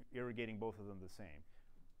you're irrigating both of them the same.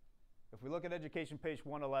 If we look at education page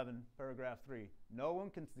 111, paragraph 3, no one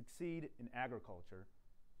can succeed in agriculture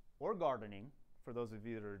or gardening, for those of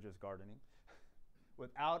you that are just gardening,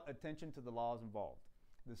 without attention to the laws involved.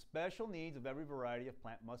 The special needs of every variety of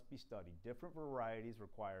plant must be studied. Different varieties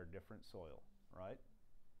require different soil, right?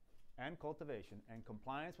 And cultivation, and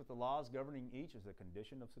compliance with the laws governing each is a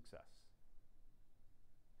condition of success.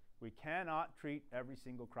 We cannot treat every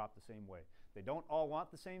single crop the same way. They don't all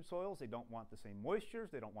want the same soils. They don't want the same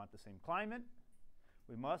moistures. They don't want the same climate.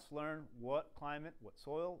 We must learn what climate, what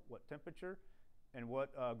soil, what temperature, and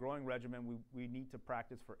what growing regimen we need to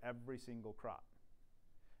practice for every single crop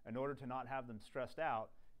in order to not have them stressed out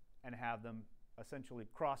and have them essentially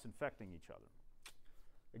cross-infecting each other.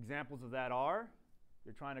 Examples of that are,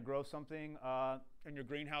 you're trying to grow something in your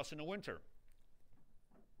greenhouse in the winter.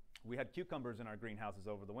 We had cucumbers in our greenhouses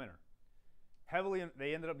over the winter.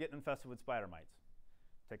 They ended up getting infested with spider mites.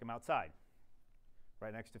 Take them outside,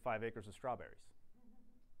 right next to 5 acres of strawberries.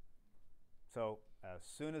 So as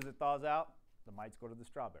soon as it thaws out, the mites go to the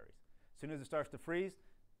strawberries. As soon as it starts to freeze,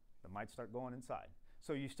 the mites start going inside.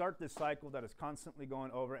 So you start this cycle that is constantly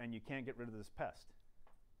going over, and you can't get rid of this pest.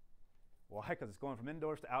 Why? Because it's going from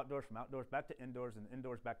indoors to outdoors, from outdoors back to indoors, and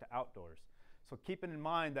indoors back to outdoors. So keeping in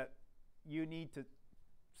mind that you need to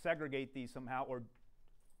segregate these somehow, or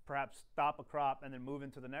perhaps stop a crop and then move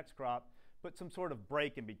into the next crop, put some sort of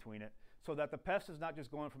break in between it so that the pest is not just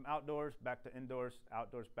going from outdoors back to indoors,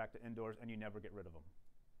 outdoors back to indoors, and you never get rid of them.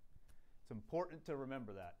 It's important to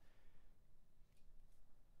remember that.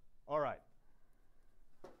 All right.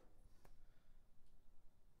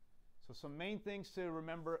 So some main things to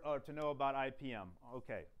remember or to know about IPM.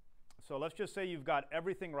 Okay, so let's just say you've got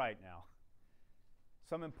everything right now.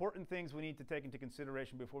 Some important things we need to take into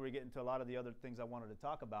consideration before we get into a lot of the other things I wanted to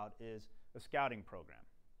talk about is a scouting program.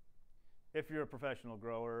 If you're a professional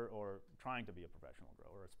grower or trying to be a professional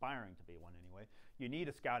grower, aspiring to be one anyway, you need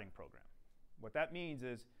a scouting program. What that means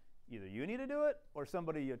is either you need to do it or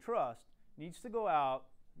somebody you trust needs to go out,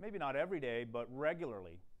 maybe not every day, but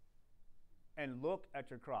regularly, and look at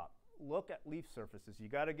your crop. Look at leaf surfaces. You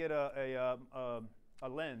got to get a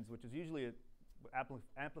lens, which is usually an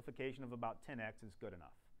amplification of about 10x is good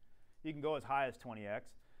enough. You can go as high as 20x.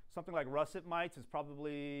 Something like russet mites is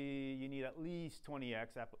probably, you need at least 20x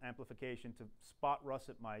amplification to spot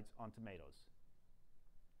russet mites on tomatoes.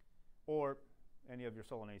 Or any of your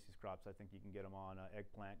Solanaceae crops. I think you can get them on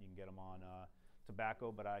eggplant, you can get them on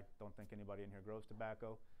tobacco, but I don't think anybody in here grows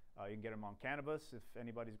tobacco. You can get them on cannabis. If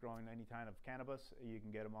anybody's growing any kind of cannabis, you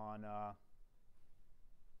can get them on,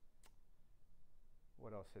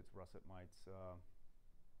 what else hits russet mites?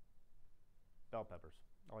 Bell peppers,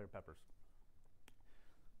 all your peppers.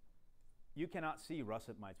 You cannot see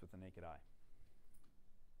russet mites with the naked eye.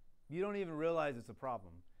 You don't even realize it's a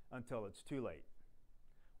problem until it's too late.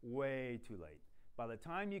 Way too late. By the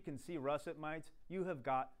time you can see russet mites, you have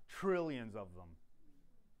got trillions of them.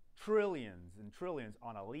 Trillions and trillions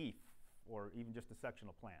on a leaf or even just a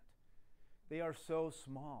sectional plant. They are so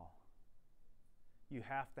small. You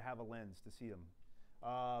have to have a lens to see them.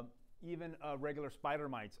 Even regular spider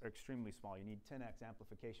mites are extremely small. You need 10x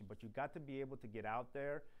amplification, but you've got to be able to get out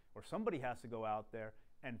there, or somebody has to go out there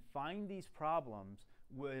and find these problems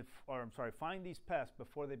find these pests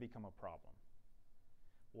before they become a problem.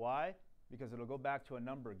 Why? Because it'll go back to a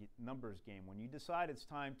numbers game. When you decide it's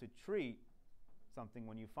time to treat something,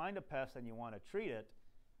 when you find a pest and you want to treat it,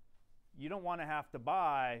 you don't want to have to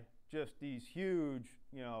buy just these huge,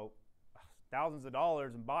 thousands of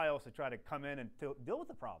dollars in bios to try to come in and deal with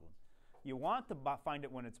the problem. You want to find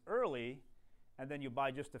it when it's early, and then you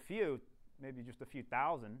buy just a few, maybe just a few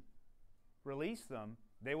thousand, release them,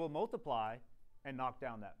 They will multiply and knock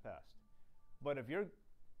down that pest. But if you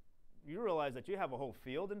realize that you have a whole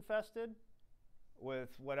field infested with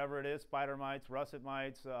whatever it is, spider mites, russet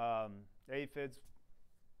mites, aphids,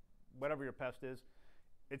 whatever your pest is,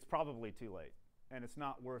 it's probably too late. And it's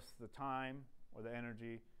not worth the time or the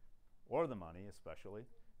energy or the money especially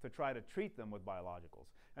to try to treat them with biologicals.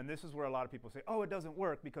 And this is where a lot of people say, oh, it doesn't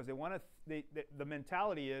work, because they want to, the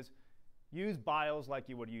mentality is use bios like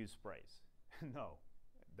you would use sprays. No,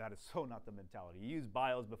 that is so not the mentality. You use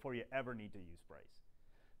bios before you ever need to use sprays.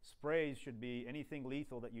 Sprays should be, anything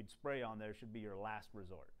lethal that you'd spray on there should be your last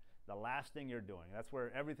resort. The last thing you're doing. That's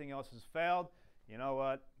where everything else has failed. You know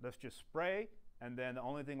what? Let's just spray, and then the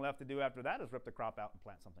only thing left to do after that is rip the crop out and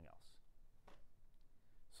plant something else.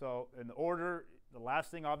 So in the order, the last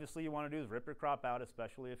thing obviously you want to do is rip your crop out,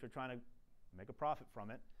 especially if you're trying to make a profit from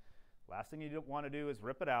it. Last thing you don't want to do is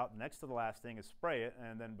rip it out. Next to the last thing is spray it,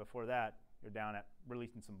 and then before that, you're down at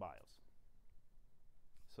releasing some bios.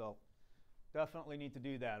 So definitely need to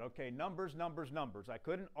do that. Okay, numbers, numbers, numbers. I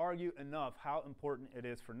couldn't argue enough how important it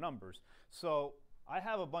is for numbers. So I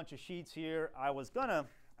have a bunch of sheets here. I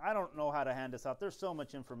don't know how to hand this out. There's so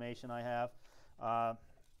much information I have.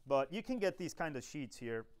 But you can get these kind of sheets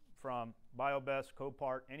here from BioBest,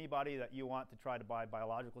 Copart, anybody that you want to try to buy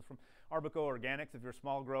biologicals from. Arbico Organics, if you're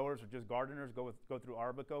small growers or just gardeners, go through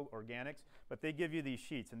Arbico Organics. But they give you these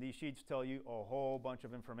sheets, and these sheets tell you a whole bunch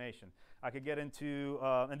of information. I could get into,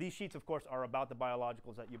 and these sheets, of course, are about the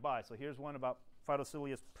biologicals that you buy. So here's one about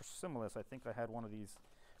Phytocilius persimilis. I think I had one of these.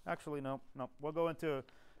 Actually, no. We'll go into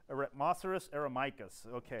Eretmoceras eremicus.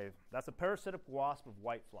 Okay, that's a parasitic wasp of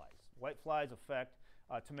whiteflies. Whiteflies affect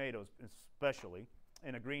tomatoes, especially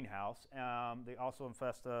in a greenhouse. They also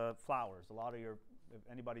infest flowers. If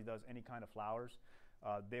anybody does any kind of flowers,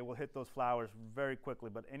 they will hit those flowers very quickly.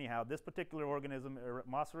 But anyhow, this particular organism,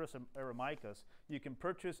 Eretmoceras eremicus, you can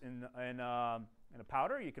purchase in a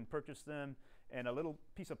powder. You can purchase them in a little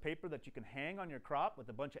piece of paper that you can hang on your crop with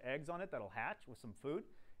a bunch of eggs on it that'll hatch with some food.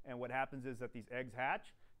 And what happens is that these eggs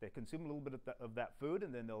hatch, they consume a little bit of that food,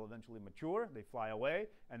 and then they'll eventually mature. They fly away,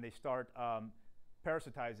 and they start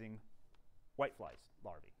parasitizing whiteflies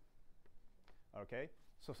larvae. Okay?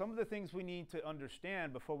 So some of the things we need to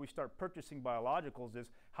understand before we start purchasing biologicals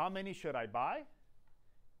is how many should I buy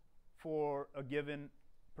for a given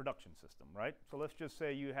production system, right? So let's just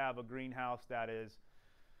say you have a greenhouse that is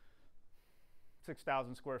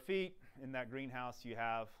 6,000 square feet. In that greenhouse you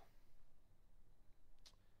have,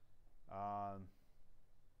 I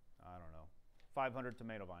don't know, 500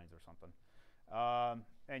 tomato vines or something.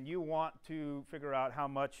 And you want to figure out how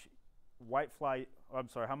much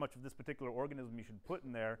how much of this particular organism you should put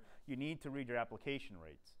in there. You need to read your application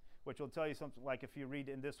rates, which will tell you something. Like if you read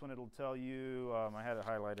in this one, it'll tell you, I had it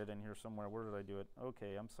highlighted in here somewhere. Where did I do it?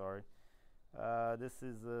 Okay, I'm sorry. This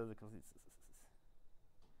is it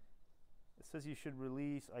says you should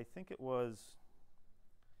release, I think it was,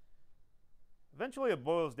 eventually it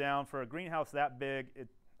boils down for a greenhouse that big.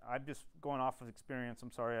 I'm just going off of experience.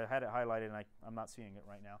 I'm sorry, I had it highlighted and I'm not seeing it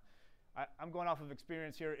right now. I'm going off of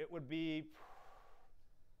experience here. It would be,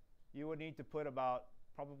 you would need to put about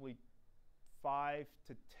probably 5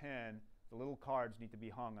 to 10, the little cards need to be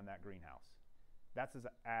hung on that greenhouse. That's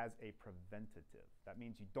as a preventative. That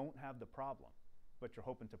means you don't have the problem, but you're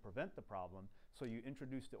hoping to prevent the problem, so you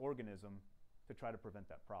introduce the organism to try to prevent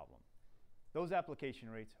that problem. Those application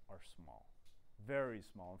rates are small, very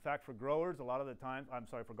small. In fact, for growers, for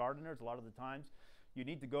gardeners, a lot of the times, you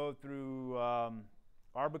need to go through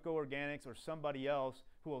Arbico Organics or somebody else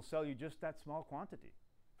who will sell you just that small quantity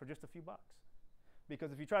for just a few bucks.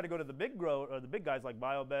 Because if you try to go to the big guys like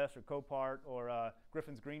BioBest or Copart or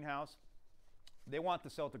Griffin's Greenhouse, they want to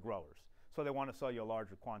sell to growers, so they want to sell you a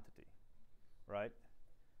larger quantity, right?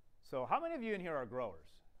 So how many of you in here are growers?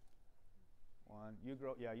 One, you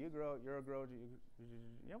grow, yeah, you grow, you're a grower,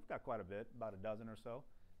 you've got quite a bit, about a dozen or so.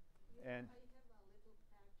 Yeah, And I have a little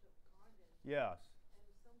patch of garden. yes. And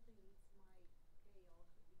something eats my kale. It makes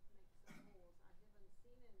some holes. I haven't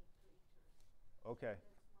seen any creatures. Okay. That's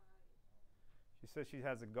why. She says she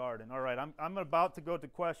has a garden. All right, I'm about to go to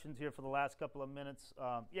questions here for the last couple of minutes.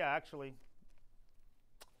 Yeah, actually,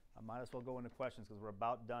 I might as well go into questions because we're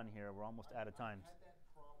about done here. We're almost out of time. I had that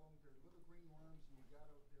problem. They're little green worms, and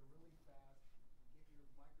they're really fast. You get your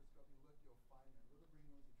microscope, you look, you'll find them. Little green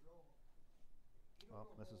worms, you drill them. Well,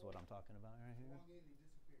 this is what I'm talking about right here. Elongated, they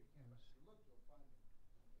disappear. You can't, but you look, you'll find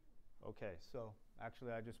them. Okay, so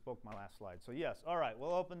actually I just spoke my last slide. So yes, all right,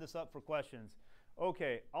 we'll open this up for questions.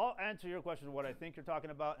 Okay, I'll answer your question, what I think you're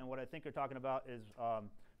talking about, and what I think you're talking about is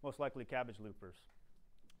most likely cabbage loopers.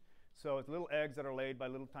 So it's little eggs that are laid by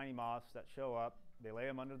little tiny moths that show up they lay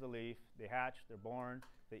them under the leaf, they hatch, they're born,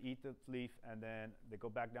 they eat the leaf, and then they go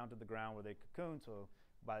back down to the ground where they cocoon. So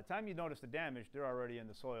by the time you notice the damage, they're already in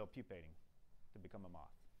the soil pupating to become a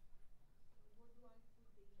moth. What do I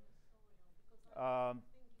put in the soil?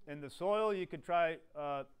 Because I'm In the soil, you could try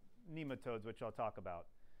nematodes, which I'll talk about.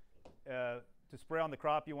 To spray on the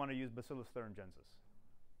crop, you want to use Bacillus thuringiensis,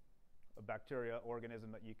 a bacteria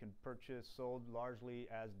organism that you can purchase sold largely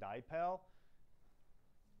as dipel.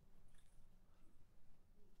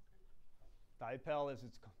 Dipel is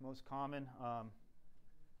its most common. Quite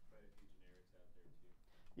a few generics out there too.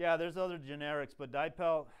 Yeah, there's other generics, but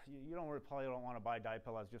dipel, you probably don't want to buy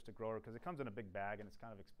dipel as just a grower because it comes in a big bag and it's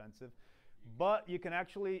kind of expensive. But you can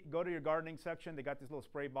actually go to your gardening section. They got these little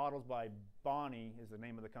spray bottles by Bonnie is the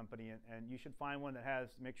name of the company, and you should find one that has,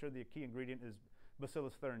 make sure the key ingredient is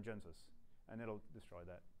Bacillus thuringiensis, and it'll destroy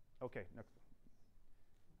that. Okay, next.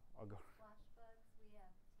 I'll go. Squash bugs, we have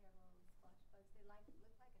terrible squash bugs. They look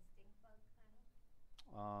like a stink bug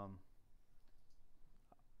kind of.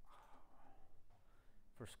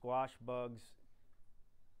 For squash bugs,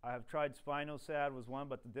 I have tried spinosad was one,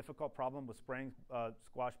 but the difficult problem with spraying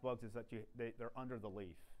squash bugs is that they're under the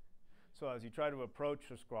leaf. So as you try to approach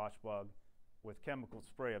a squash bug with chemical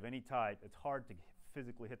spray of any type, it's hard to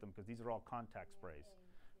physically hit them because these are all contact sprays,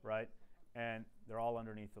 right? And they're all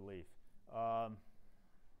underneath the leaf.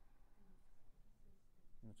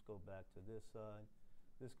 Let's go back to this side.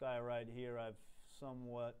 This guy right here, I've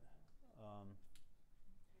somewhat...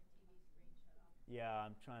 yeah,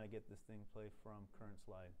 I'm trying to get this thing play from current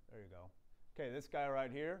slide. There you go. Okay, this guy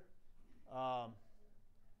right here.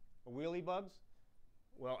 Wheelie bugs.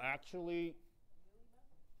 Well, actually,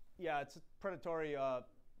 yeah, it's a predatory,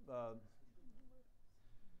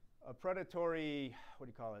 what do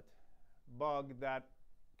you call it? Bug that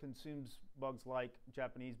consumes bugs like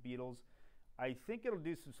Japanese beetles. I think it'll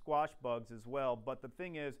do some squash bugs as well, but the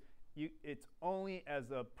thing is, it's only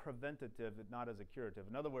as a preventative, not as a curative.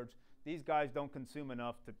 In other words, these guys don't consume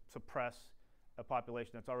enough to suppress a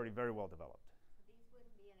population that's already very well developed. So these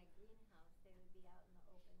wouldn't be in a greenhouse, they would be out in the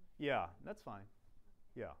open. Yeah, that's fine.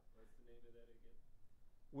 Yeah. What's the name of that again?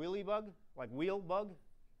 Wheelie bug, like wheel bug,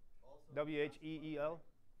 W-H-E-E-L.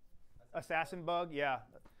 Assassin bug, yeah.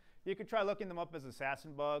 You could try looking them up as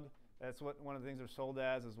assassin bug. That's what one of the things they're sold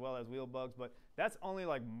as well as wheel bugs. But that's only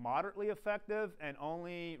like moderately effective and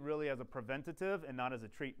only really as a preventative and not as a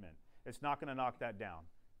treatment. It's not going to knock that down.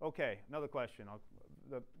 Okay, another question.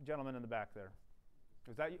 The gentleman in the back there.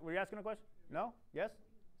 Were you asking a question? No? Yes?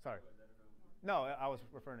 Sorry. No, I was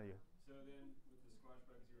referring to you. So then with the squash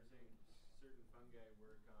bugs, you were saying certain fungi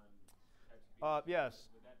work on types of beetles. Yes.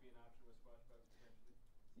 Would that be an option with squash bugs potentially?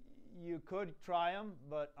 You could try them,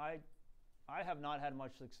 but I have not had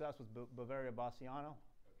much success with Bavaria bassiana,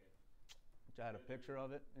 Okay. which I had a picture of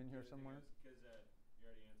it in here somewhere. Because you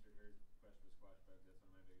already answered her question with squash bugs. That's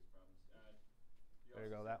one of my biggest problems. There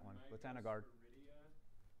you go, that one. Botanigard.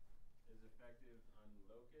 Is effective on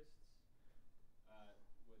locusts.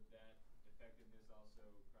 Would that effectiveness also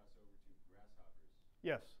cross over to grasshoppers?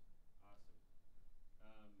 Yes.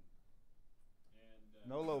 Awesome.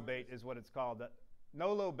 Nolo bait is what it's called.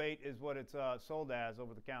 Nolo bait is what it's sold as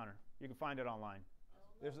over the counter. You can find it online.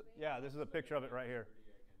 This is a picture of it right here.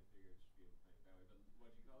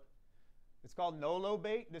 What'd you call it? It's called Nolo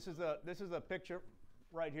bait. This is a picture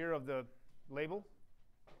right here of the label.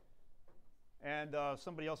 And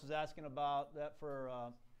somebody else is asking about that for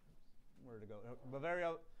where to go?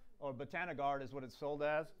 Bavaria or Botanigard is what it's sold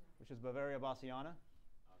as, which is Bavaria bassiana.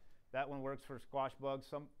 That one works for squash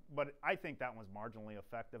bugs. But I think that one's marginally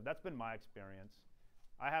effective. That's been my experience.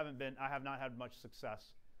 I have not had much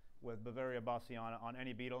success with Bavaria bassiana on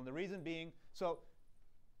any beetle. And the reason being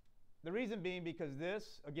because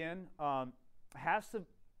this, again,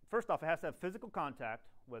 first off, it has to have physical contact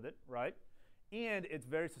with it, right? And it's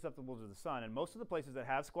very susceptible to the sun. And most of the places that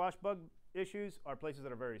have squash bug issues are places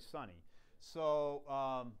that are very sunny. So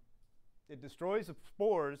it destroys the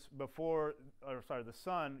spores the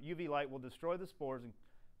sun, UV light will destroy the spores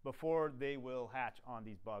before they will hatch on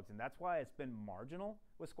these bugs. And that's why it's been marginal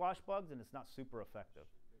with squash bugs and it's not super effective.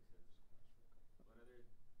 One other,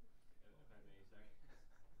 if I may, sorry.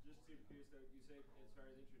 Just super curious though, you say as far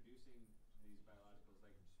as introducing these biologicals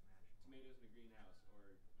like tomatoes in a greenhouse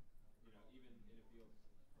or even in a field,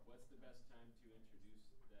 what's the best time to introduce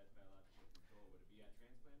that biological control? Would it be at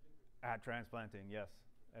transplanting? At transplanting, yes.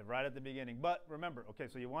 Right at the beginning. But remember,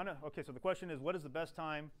 so the question is, what is the best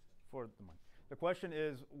time for the month? The question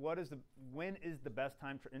is, when is the best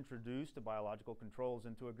time to introduce the biological controls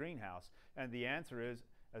into a greenhouse? And the answer is,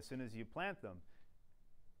 as soon as you plant them.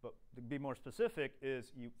 But to be more specific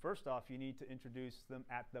is you first off you need to introduce them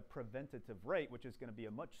at the preventative rate, which is going to be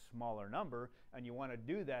a much smaller number, and you want to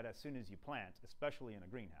do that as soon as you plant, especially in a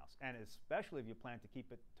greenhouse, and especially if you plan to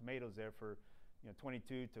keep tomatoes there for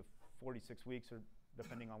 22 to 46 weeks, or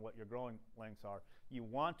depending on what your growing lengths are. You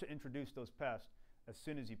want to introduce those pests as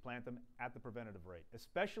soon as you plant them at the preventative rate,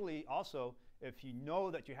 especially also if you know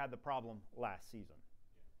that you had the problem last season.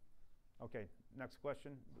 Okay, next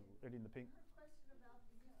question. Lady in the pink. Question about,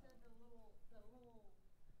 you said the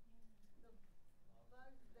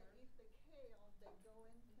bugs that eat the kale, they go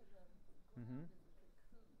into the ground as a cocoon.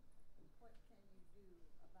 What can you do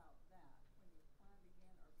about that when you plant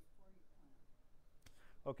again or before you plant?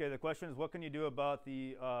 Okay, the question is, what can you do about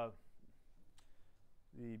the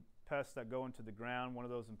pests that go into the ground? One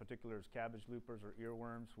of those in particular is cabbage loopers or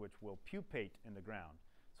earworms, which will pupate in the ground.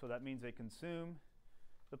 So that means they consume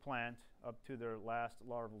the plant up to their last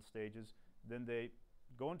larval stages. Then they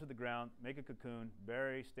go into the ground, make a cocoon,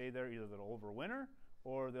 bury, stay there. Either they'll overwinter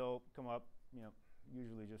or they'll come up,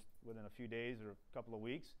 usually just within a few days or a couple of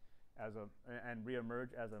weeks, and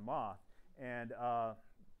reemerge as a moth. And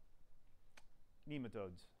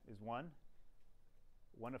nematodes is one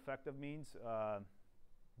effective means,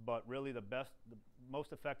 but really the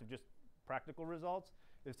most effective, just practical results,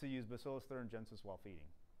 is to use Bacillus thuringiensis while feeding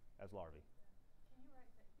as larvae. Can you write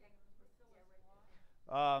that down?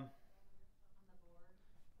 On the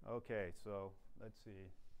board. Okay, so let's see.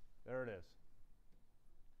 There it is.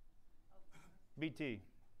 BT.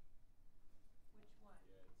 Which one?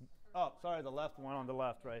 Oh, sorry, the left one on the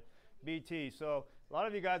left, right? BT. So a lot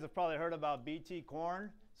of you guys have probably heard about BT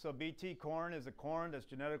corn. So BT corn is a corn that's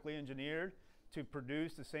genetically engineered to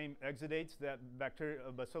produce the same exudates that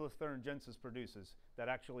Bacillus thuringiensis produces, that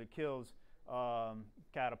actually kills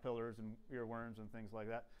caterpillars and earworms and things like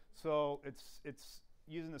that. So it's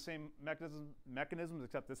using the same mechanisms,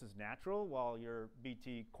 except this is natural, while your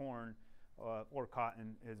BT corn or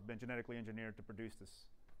cotton has been genetically engineered to produce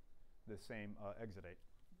this same exudate.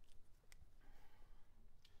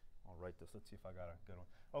 I'll write this. Let's see if I got a good one.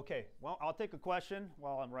 Okay, well, I'll take a question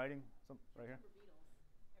while I'm writing. Right here. Cucumber beetles.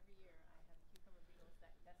 Every year I have cucumber beetles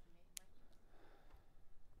that decimate my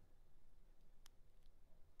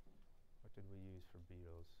What did we use for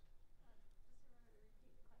beetles? Just remember to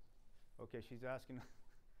repeat the question. Okay, she's asking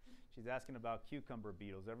she's asking about cucumber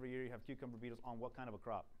beetles. Every year you have cucumber beetles on what kind of a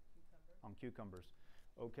crop? Cucumber. On cucumbers.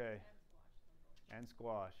 Okay. And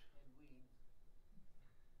squash.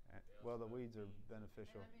 And squash. Well, the weeds are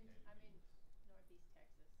beneficial. And I'm in northeast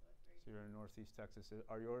Texas, so it's very. So you're in northeast Texas.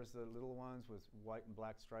 Are yours the little ones with white and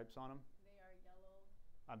black stripes on them? They are yellow.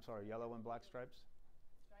 I'm sorry, yellow and black stripes?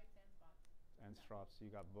 Stripes and spots. And stripes. So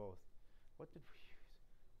you got both. What did we use?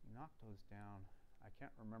 We knocked those down. I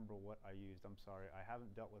can't remember what I used. I'm sorry. I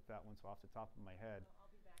haven't dealt with that one, so off the top of my head. So I'll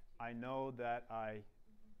be back to you. I know that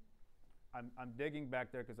I'm digging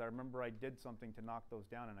back there because I remember I did something to knock those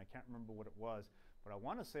down, and I can't remember what it was. But I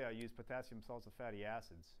want to say I used potassium sulfofatty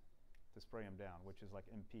acids to spray them down, which is like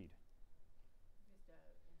impede. Just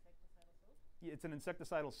insecticidal soap? Yeah, it's an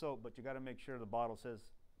insecticidal soap, but you got to make sure the bottle says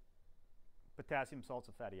potassium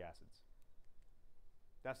sulfofatty acids.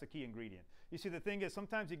 That's the key ingredient. You see, the thing is,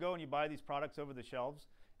 sometimes you go and you buy these products over the shelves,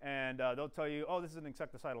 and they'll tell you, oh, this is an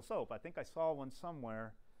insecticidal soap. I think I saw one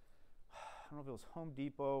somewhere. I don't know if it was Home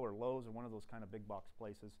Depot or Lowe's or one of those kind of big box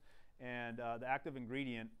places. And the active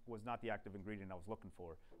ingredient was not the active ingredient I was looking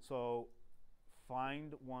for. So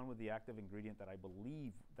find one with the active ingredient that I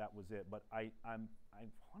believe that was it. But I want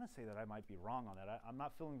to say that I might be wrong on that. I'm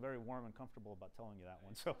not feeling very warm and comfortable about telling you that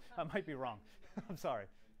one. So I might be wrong. I'm sorry.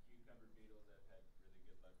 And cucumber beetles I've had really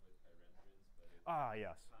good luck with pyranthrins, but it's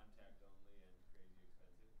Yes. contact only and crazy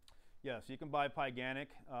expensive. Yes, you can buy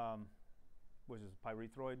Pyganic, which is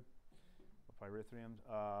pyrethroid, or pyrethrium,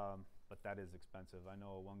 but that is expensive. I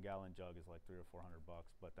know a 1 gallon jug is like $300 or $400,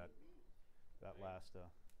 but that lasts a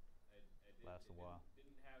while.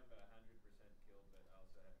 Didn't have 100% kill, but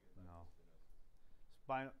also had good luck No. with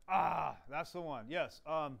stenosis. That's the one. Yes,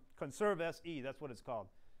 Conserve SE. That's what it's called.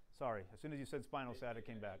 Sorry, as soon as you said Spinosad, it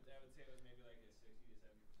came back. I would say it was maybe like a 60 to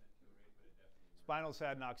 70% kill rate, but it definitely worked.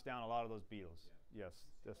 Spinosad knocks down a lot of those beetles. Yeah. Yes,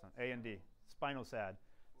 this one. A and D. Spinosad.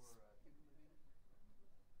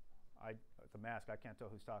 The mask. I can't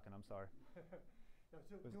tell who's talking. I'm sorry. Yeah,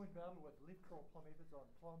 so doing battle with leaf curl plum aphids on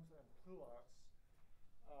plums and pluots.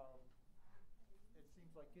 It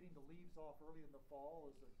seems like getting the leaves off early in the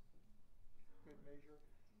fall is a good measure.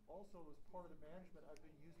 Also, as part of the management, I've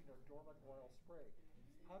been using a dormant oil spray.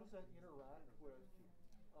 How does that interact with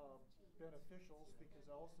beneficials?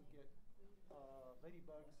 Because I also get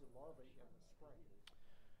ladybugs and larvae in the spring.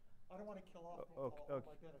 I don't want to kill off O- all okay,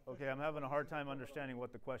 my beneficials. okay, I'm having a hard using time dormant understanding oil.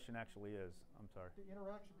 what the question actually is. I'm sorry. The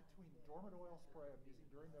interaction between dormant oil spray I'm using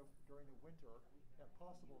during the winter and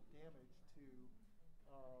possible damage to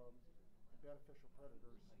beneficial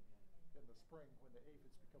predators in the spring when the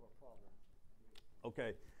aphids become a problem.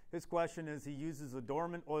 Okay, his question is he uses a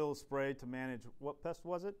dormant oil spray to manage, what pest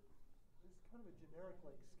was it? It's kind of a generic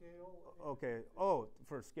like scale. Okay, oh,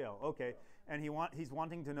 for scale, okay. And he's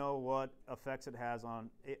wanting to know what effects it has on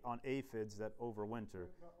aphids that overwinter.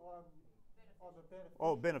 On the beneficials.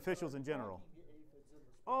 Oh, beneficials in general. The aphids in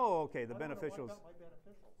the spring. Oh, okay, the I don't wanna wipe beneficials. out my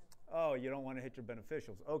beneficials. Oh, you don't want to hit your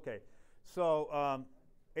beneficials. Okay. So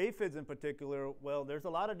aphids in particular, well, there's a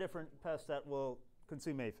lot of different pests that will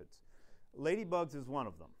consume aphids. Ladybugs is one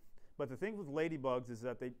of them. But the thing with ladybugs is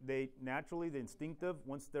that they naturally, the instinctive,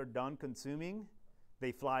 once they're done consuming,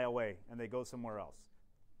 they fly away and they go somewhere else.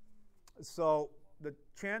 So the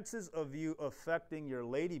chances of you affecting your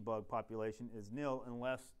ladybug population is nil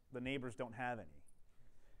unless the neighbors don't have any.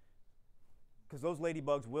 Because those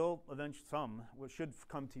ladybugs will eventually, should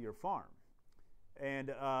come to your farm.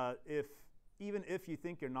 And even if you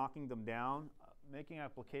think you're knocking them down, making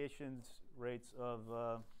applications rates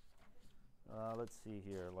of, let's see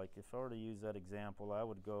here, like if I were to use that example, I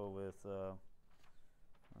would go with,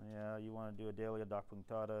 you want to do Adalia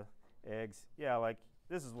documentata, eggs. Yeah, like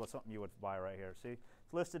this is something you would buy right here. See,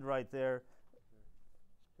 it's listed right there.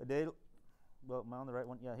 Adalia, well, am I on the right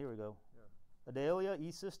one? Yeah, here we go. Yeah. Adalia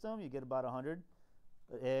E-System, you get about 100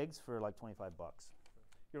 eggs for like 25 bucks.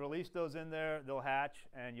 You release those in there, they'll hatch,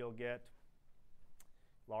 and you'll get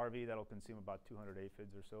larvae that'll consume about 200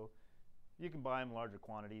 aphids or so. You can buy them in larger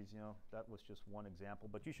quantities, you know, that was just one example,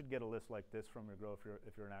 but you should get a list like this from your grower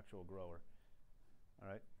if you're an actual grower. All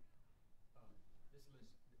right? This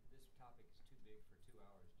topic is too big for 2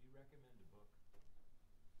 hours. Do you recommend a book?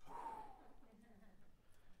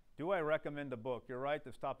 Do I recommend a book? You're right,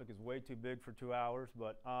 this topic is way too big for 2 hours,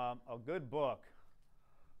 but a good book.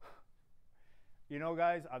 You know,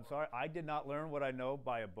 guys, I'm sorry, I did not learn what I know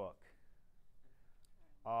by a book.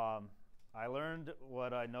 I learned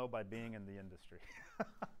what I know by being in the industry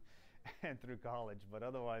and through college, but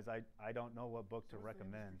otherwise I don't know what book to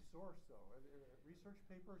recommend. Source, though? Research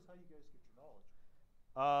papers? How do you guys get your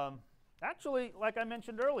knowledge? Actually, like I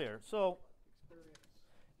mentioned earlier, so Experience.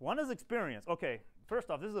 one is experience. Okay, first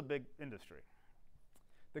off, this is a big industry.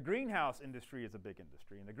 The greenhouse industry is a big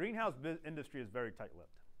industry, and the greenhouse industry is very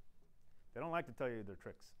tight-lipped. They don't like to tell you their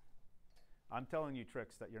tricks. I'm telling you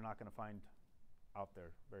tricks that you're not going to find out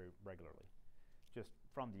there very regularly, just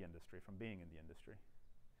from the industry, from being in the industry.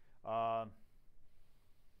 I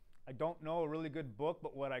don't know a really good book,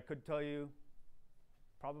 but what I could tell you,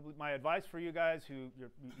 probably my advice for you guys who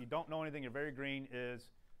you don't know anything, you're very green, is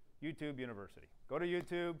YouTube University. Go to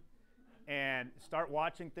YouTube and start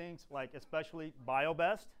watching things like, especially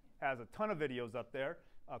BioBest has a ton of videos up there.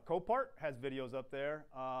 Copart has videos up there.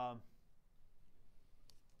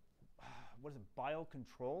 What is it,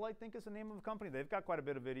 Biocontrol, I think is the name of the company. They've got quite a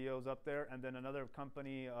bit of videos up there. And then another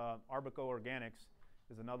company, Arbico Organics,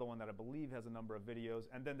 is another one that I believe has a number of videos.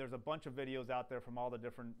 And then there's a bunch of videos out there from all the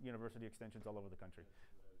different university extensions all over the country.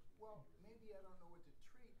 Well, maybe I don't know what to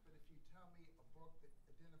treat, but if you tell me a book that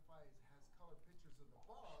identifies, has color pictures of the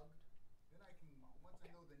bug, then I can, once I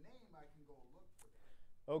know the name, I can go look for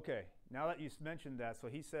that. Okay, now that you mentioned that, so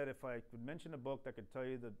he said if I could mention a book that could tell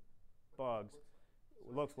you the bugs,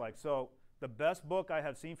 looks like. So the best book I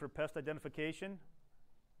have seen for pest identification,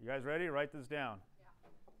 you guys ready? Write this down.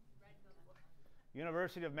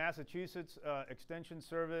 University of Massachusetts Extension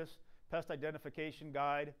Service Pest Identification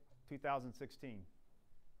Guide 2016.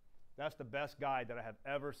 That's the best guide that I have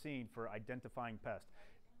ever seen for identifying pests.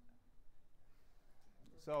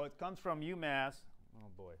 So it comes from UMass, oh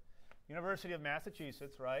boy, University of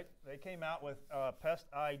Massachusetts, right? They came out with a pest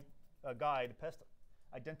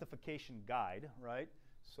identification guide, right?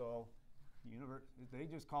 So they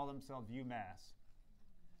just call themselves UMass.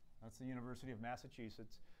 That's the University of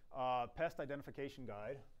Massachusetts. Pest identification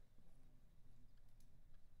guide.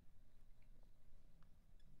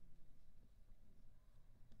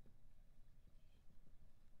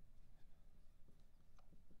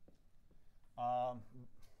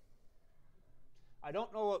 I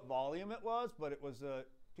don't know what volume it was, but it was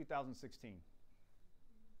 2016.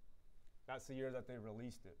 That's the year that they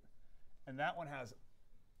released it. And that one has,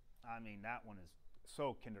 that one is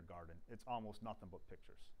so kindergarten. It's almost nothing but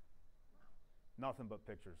pictures. Nothing but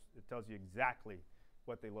pictures. It tells you exactly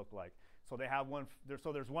what they look like. So they have one,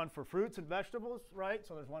 so there's one for fruits and vegetables, right?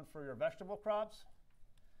 So there's one for your vegetable crops.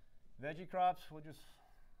 Veggie crops, we'll just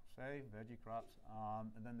say veggie crops.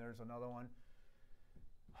 And then there's another one.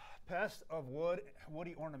 Pest of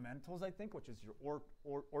woody ornamentals, I think, which is your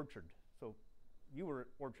orchard. So you were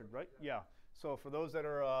orchard, right? Yeah. So for those that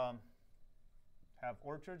are have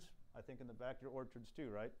orchards, I think in the back your orchards too,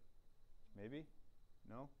 right? Maybe?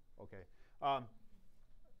 No? Okay.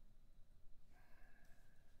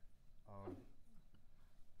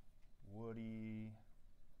 Woody.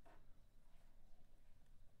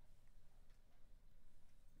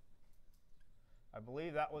 I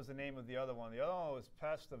believe that was the name of the other one. The other one was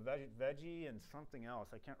Pest of Veggie and something else.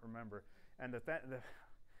 I can't remember. And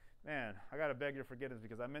man, I got to beg your forgiveness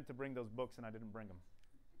because I meant to bring those books and I didn't bring them.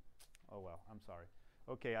 Oh, well, I'm sorry.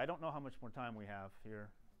 Okay, I don't know how much more time we have here.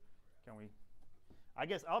 Can we? I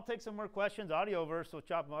guess I'll take some more questions. Audioverse, we'll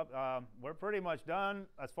chop them up. We're pretty much done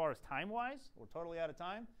as far as time-wise. We're totally out of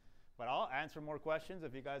time. But I'll answer more questions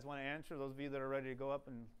if you guys want to answer. Those of you that are ready to go up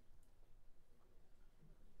and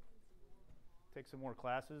take some more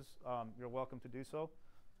classes, you're welcome to do so.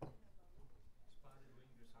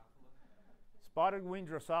 Spotted wing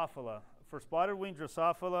Drosophila. For spotted wing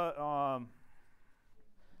Drosophila,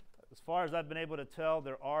 as far as I've been able to tell,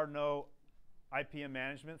 there is no IPM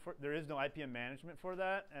management for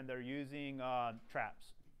that, and they're using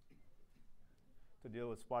traps to deal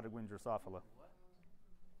with spotted wing Drosophila.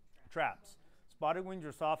 Traps. Spotted wing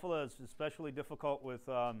Drosophila is especially difficult with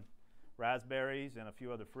raspberries and a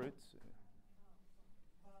few other fruits.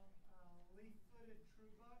 Leaf-footed true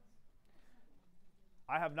bugs?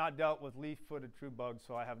 I have not dealt with leaf-footed true bugs,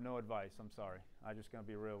 so I have no advice. I'm sorry. I'm just going to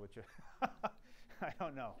be real with you. I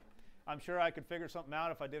don't know. I'm sure I could figure something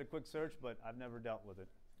out if I did a quick search, but I've never dealt with it.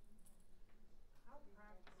 How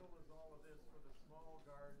practical is all of this for the small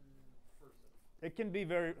garden person? It can be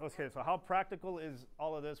very, okay, so how practical is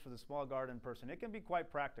all of this for the small garden person? It can be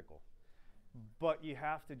quite practical, but you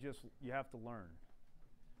have to learn.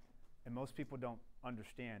 And most people don't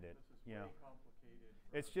understand it. This is way complicated.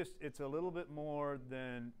 It's just, it's a little bit more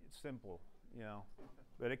than simple,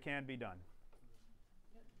 but it can be done.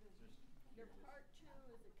 Your part 2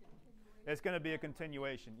 is a continuation. It's going to be a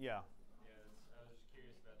continuation, yeah. Yeah, I was just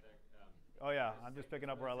curious about that. Oh yeah, I'm just picking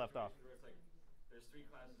up where I left off. Where it's like, there's 3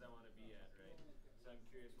 classes I want to be at, right? So I'm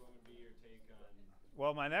curious, what would be your take on?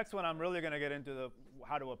 Well, my next one, I'm really going to get into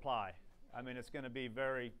how to apply. I mean, it's going to be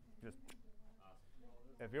very just. Awesome.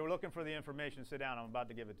 If you're looking for the information, sit down. I'm about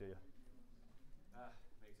to give it to you.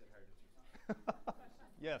 Makes it hard to choose.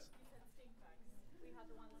 Yes. You said stink bugs. We had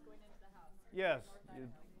the ones going into the house. Yes. What did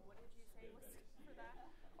you say was for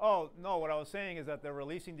that? Oh no, what I was saying is that they're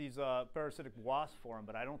releasing these parasitic wasps for them,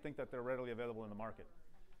 but I don't think that they're readily available in the market.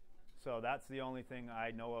 So that's the only thing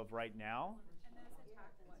I know of right now. And then it's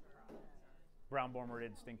attacked what crops? Brown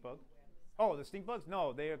bormorid stink bug. Oh, the stink bugs?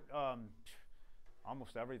 No, they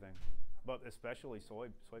almost everything, but especially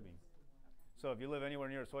soybean. So if you live anywhere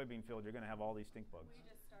near a soybean field, you're going to have all these stink bugs. We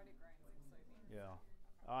just started growing some soybeans.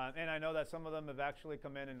 Yeah. And I know that some of them have actually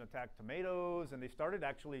come in and attacked tomatoes, and they started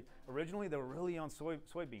actually, originally they were really on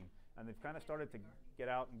soybean, and they've kind of started to get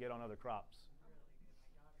out and get on other crops.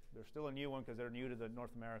 They're still a new one because they're new to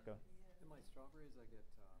North America. In my strawberries, I get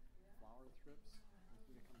flower thrips.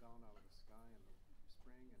 They come down out of the sky in the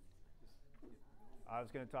spring and just I was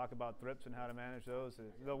going to talk about thrips and how to manage those.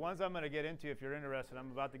 The ones I'm going to get into, if you're interested,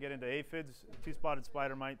 I'm about to get into aphids, two-spotted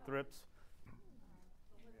spider mite, thrips.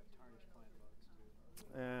 we have tarnished plant bugs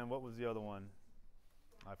too. And what was the other one?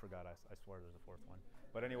 I forgot. I swear there's a 4th one.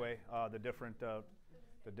 But anyway, the different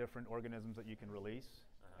organisms that you can release,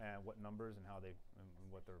 and what numbers and how they and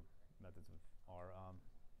what their methods are.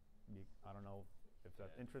 I don't know if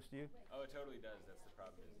that interests you. Oh, it totally does. That's the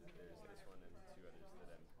problem. Is that there's this one and 2 others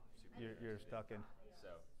that I'm super. You're stuck in.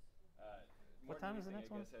 So. What time is the next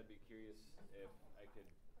one? I guess I'd be curious if I could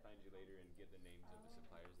find you later and get the names of the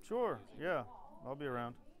suppliers. That Sure. you're using. Yeah, I'll be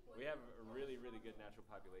around. We have a really, really good natural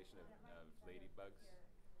population of ladybugs,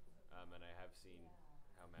 and I have seen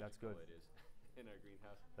how That's magical good. it is in our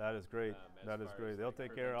greenhouse. That is great. As That is far great. as, They'll like,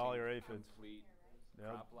 take care of all your preventing aphids. Complete Yep.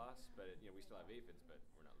 crop loss, but we still have aphids, but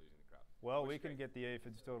we're not losing the crop. Well, which we is can great. get the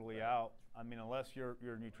aphids totally out. I mean, unless your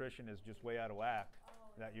nutrition is just way out of whack,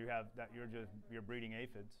 that you're breeding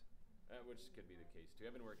aphids. Which could be the case too.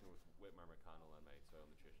 I've been working with Whitmar McConnell on my soil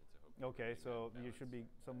nutrition, so hopefully. Okay, we're so getting that you should be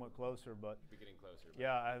balance. somewhat closer, but We're getting closer. But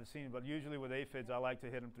yeah, I've seen. But usually with aphids, I like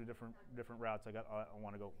to hit them through different routes. I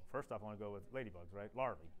want to go first off. I want to go with ladybugs, right?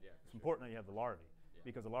 Larvae. Yeah, It's for sure. important that you have the larvae Yeah.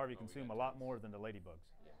 because the larvae Oh, we consume got a lot tons. more than the ladybugs.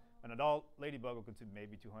 Yeah. An adult ladybug will consume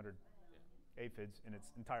maybe 200 Yeah. aphids in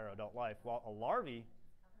its entire adult life, while a larvae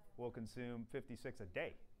will consume 56 a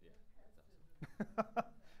day. Yeah, that's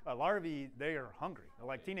awesome. A larvae, they are hungry. They're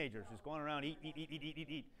like teenagers, just going around, eat.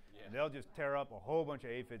 And they'll just tear up a whole bunch of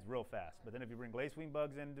aphids real fast. But then if you bring lacewing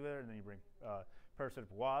bugs into it, and then you bring parasitic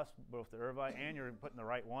wasp, both the ervi, and you're putting the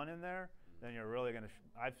right one in there, then you're really going to.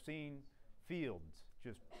 I've seen fields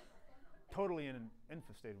just totally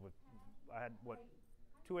infested with. I had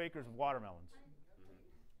 2 acres of watermelons,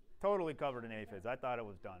 totally covered in aphids. I thought it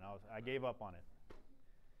was done. I gave up on it,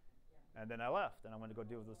 and then I left, and I went to go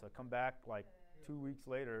deal with this. I come back like 2 weeks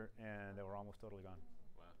later, and they were almost totally gone.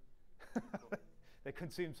 Wow. They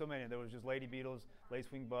consumed so many. There was just lady beetles,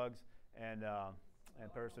 lacewing bugs, and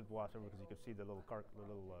parasitic wasps because you could see the little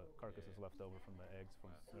carcasses left over from the eggs from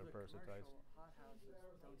their parasitized. Hothouses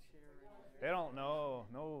don't share any. They don't know.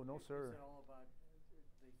 No, sir. Is it all about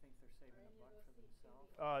they think they're saving a buck for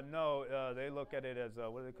themselves? No, they look at it as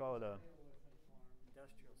what do they call it?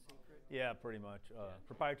 Industrial secret? Yeah, pretty much.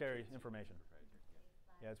 Proprietary information.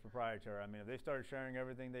 Yeah, it's proprietary. I mean, if they started sharing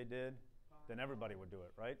everything they did, then everybody would do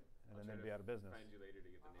it, right? And then they'd be out of business. Find you later to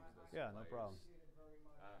get the names of those Yeah, no suppliers. problem.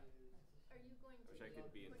 Are you going to I wish I be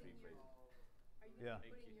could be in putting three your, places. are you Yeah.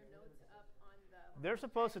 putting your notes up on the? They're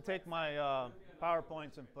supposed to take my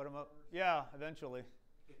PowerPoints and put them up. Yeah, eventually.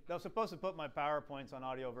 They're supposed to put my PowerPoints on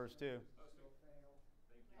Audioverse too.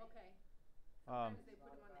 Okay. Um, Sometimes they put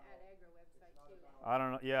them on the AdAgra website too. I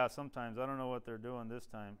don't know. Yeah, sometimes. I don't know what they're doing this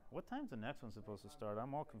time. What time's the next one supposed to start?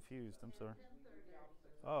 I'm all confused. I'm sorry.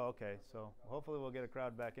 Oh, okay. So hopefully we'll get a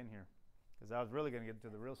crowd back in here. Because I was really going to get to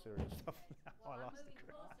the real serious stuff. Now Well, I I'm lost the moving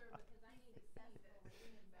crowd. closer because I need to see the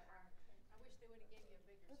reading better. I wish they would have gave me a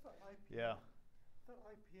bigger I thought screen. IPM, Yeah. I thought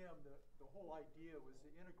IPM, the whole idea was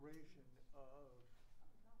the integration of,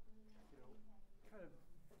 kind of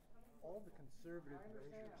all the conservative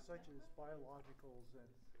measures, such as biologicals and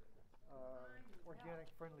organic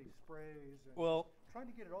friendly sprays, and Well, trying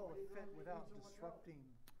to get it all to fit without disrupting.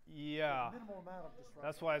 yeah. Minimal amount of disruption.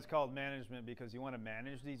 That's why it's called management, because you want to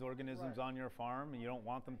manage these organisms Right. on your farm and you don't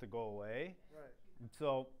want them to go away. Right.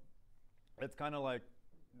 So it's kind of like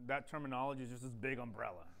that terminology is just this big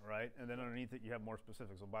umbrella, right? And then underneath it you have more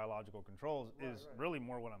specifics. So biological controls is Right. really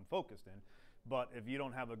more what I'm focused in. But if you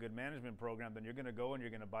don't have a good management program, then you're going to go and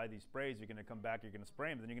you're going to buy these sprays, you're going to come back, you're going to spray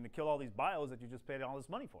them, then you're going to kill all these bios that you just paid all this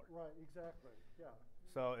money for. Right, exactly, yeah.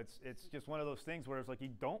 So it's just one of those things where it's like you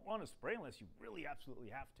don't want to spray unless you really absolutely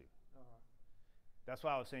have to. Uh-huh. That's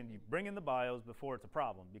why I was saying you bring in the bios before it's a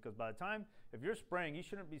problem, because by the time, if you're spraying, you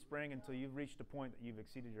shouldn't be spraying until you've reached a point that you've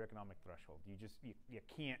exceeded your economic threshold. You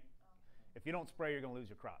can't, if you don't spray, you're going to lose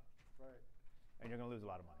your crop, Right, and you're going to lose a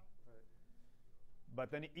lot of money. right.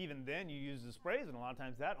 But then even then you use the sprays, and a lot of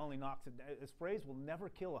times that only knocks it down. Sprays will never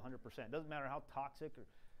kill 100%. It doesn't matter how toxic or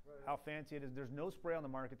Right. how fancy it is. There's no spray on the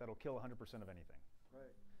market that'll kill 100% of anything.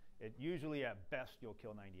 Right. It usually at best you'll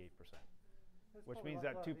kill 98%. That's Which probably means a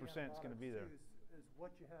that lot of 2% is gonna antibiotics be there. too, is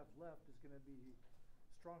what you have left is going to be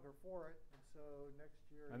stronger for it, and so next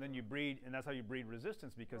year. And then you breed, and that's how you breed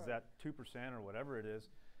resistance, because Right. that 2% or whatever it is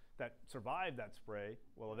that survived that spray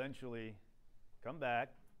will eventually come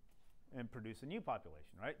back and produce a new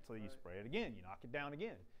population, right? So you Right. spray it again, you knock it down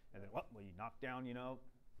again, and then well you knock down,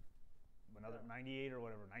 another 98 or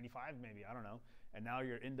whatever, 95 maybe, I don't know, and now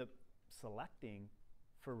you end up selecting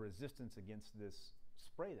for resistance against this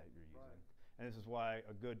spray that you're using. Right. And this is why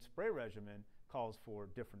a good spray regimen calls for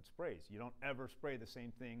different sprays. You don't ever spray the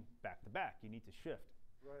same thing back to back. You need to shift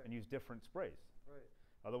Right, and use different sprays. right,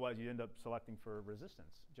 Otherwise, you end up selecting for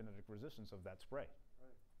resistance, genetic resistance of that spray.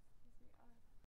 right.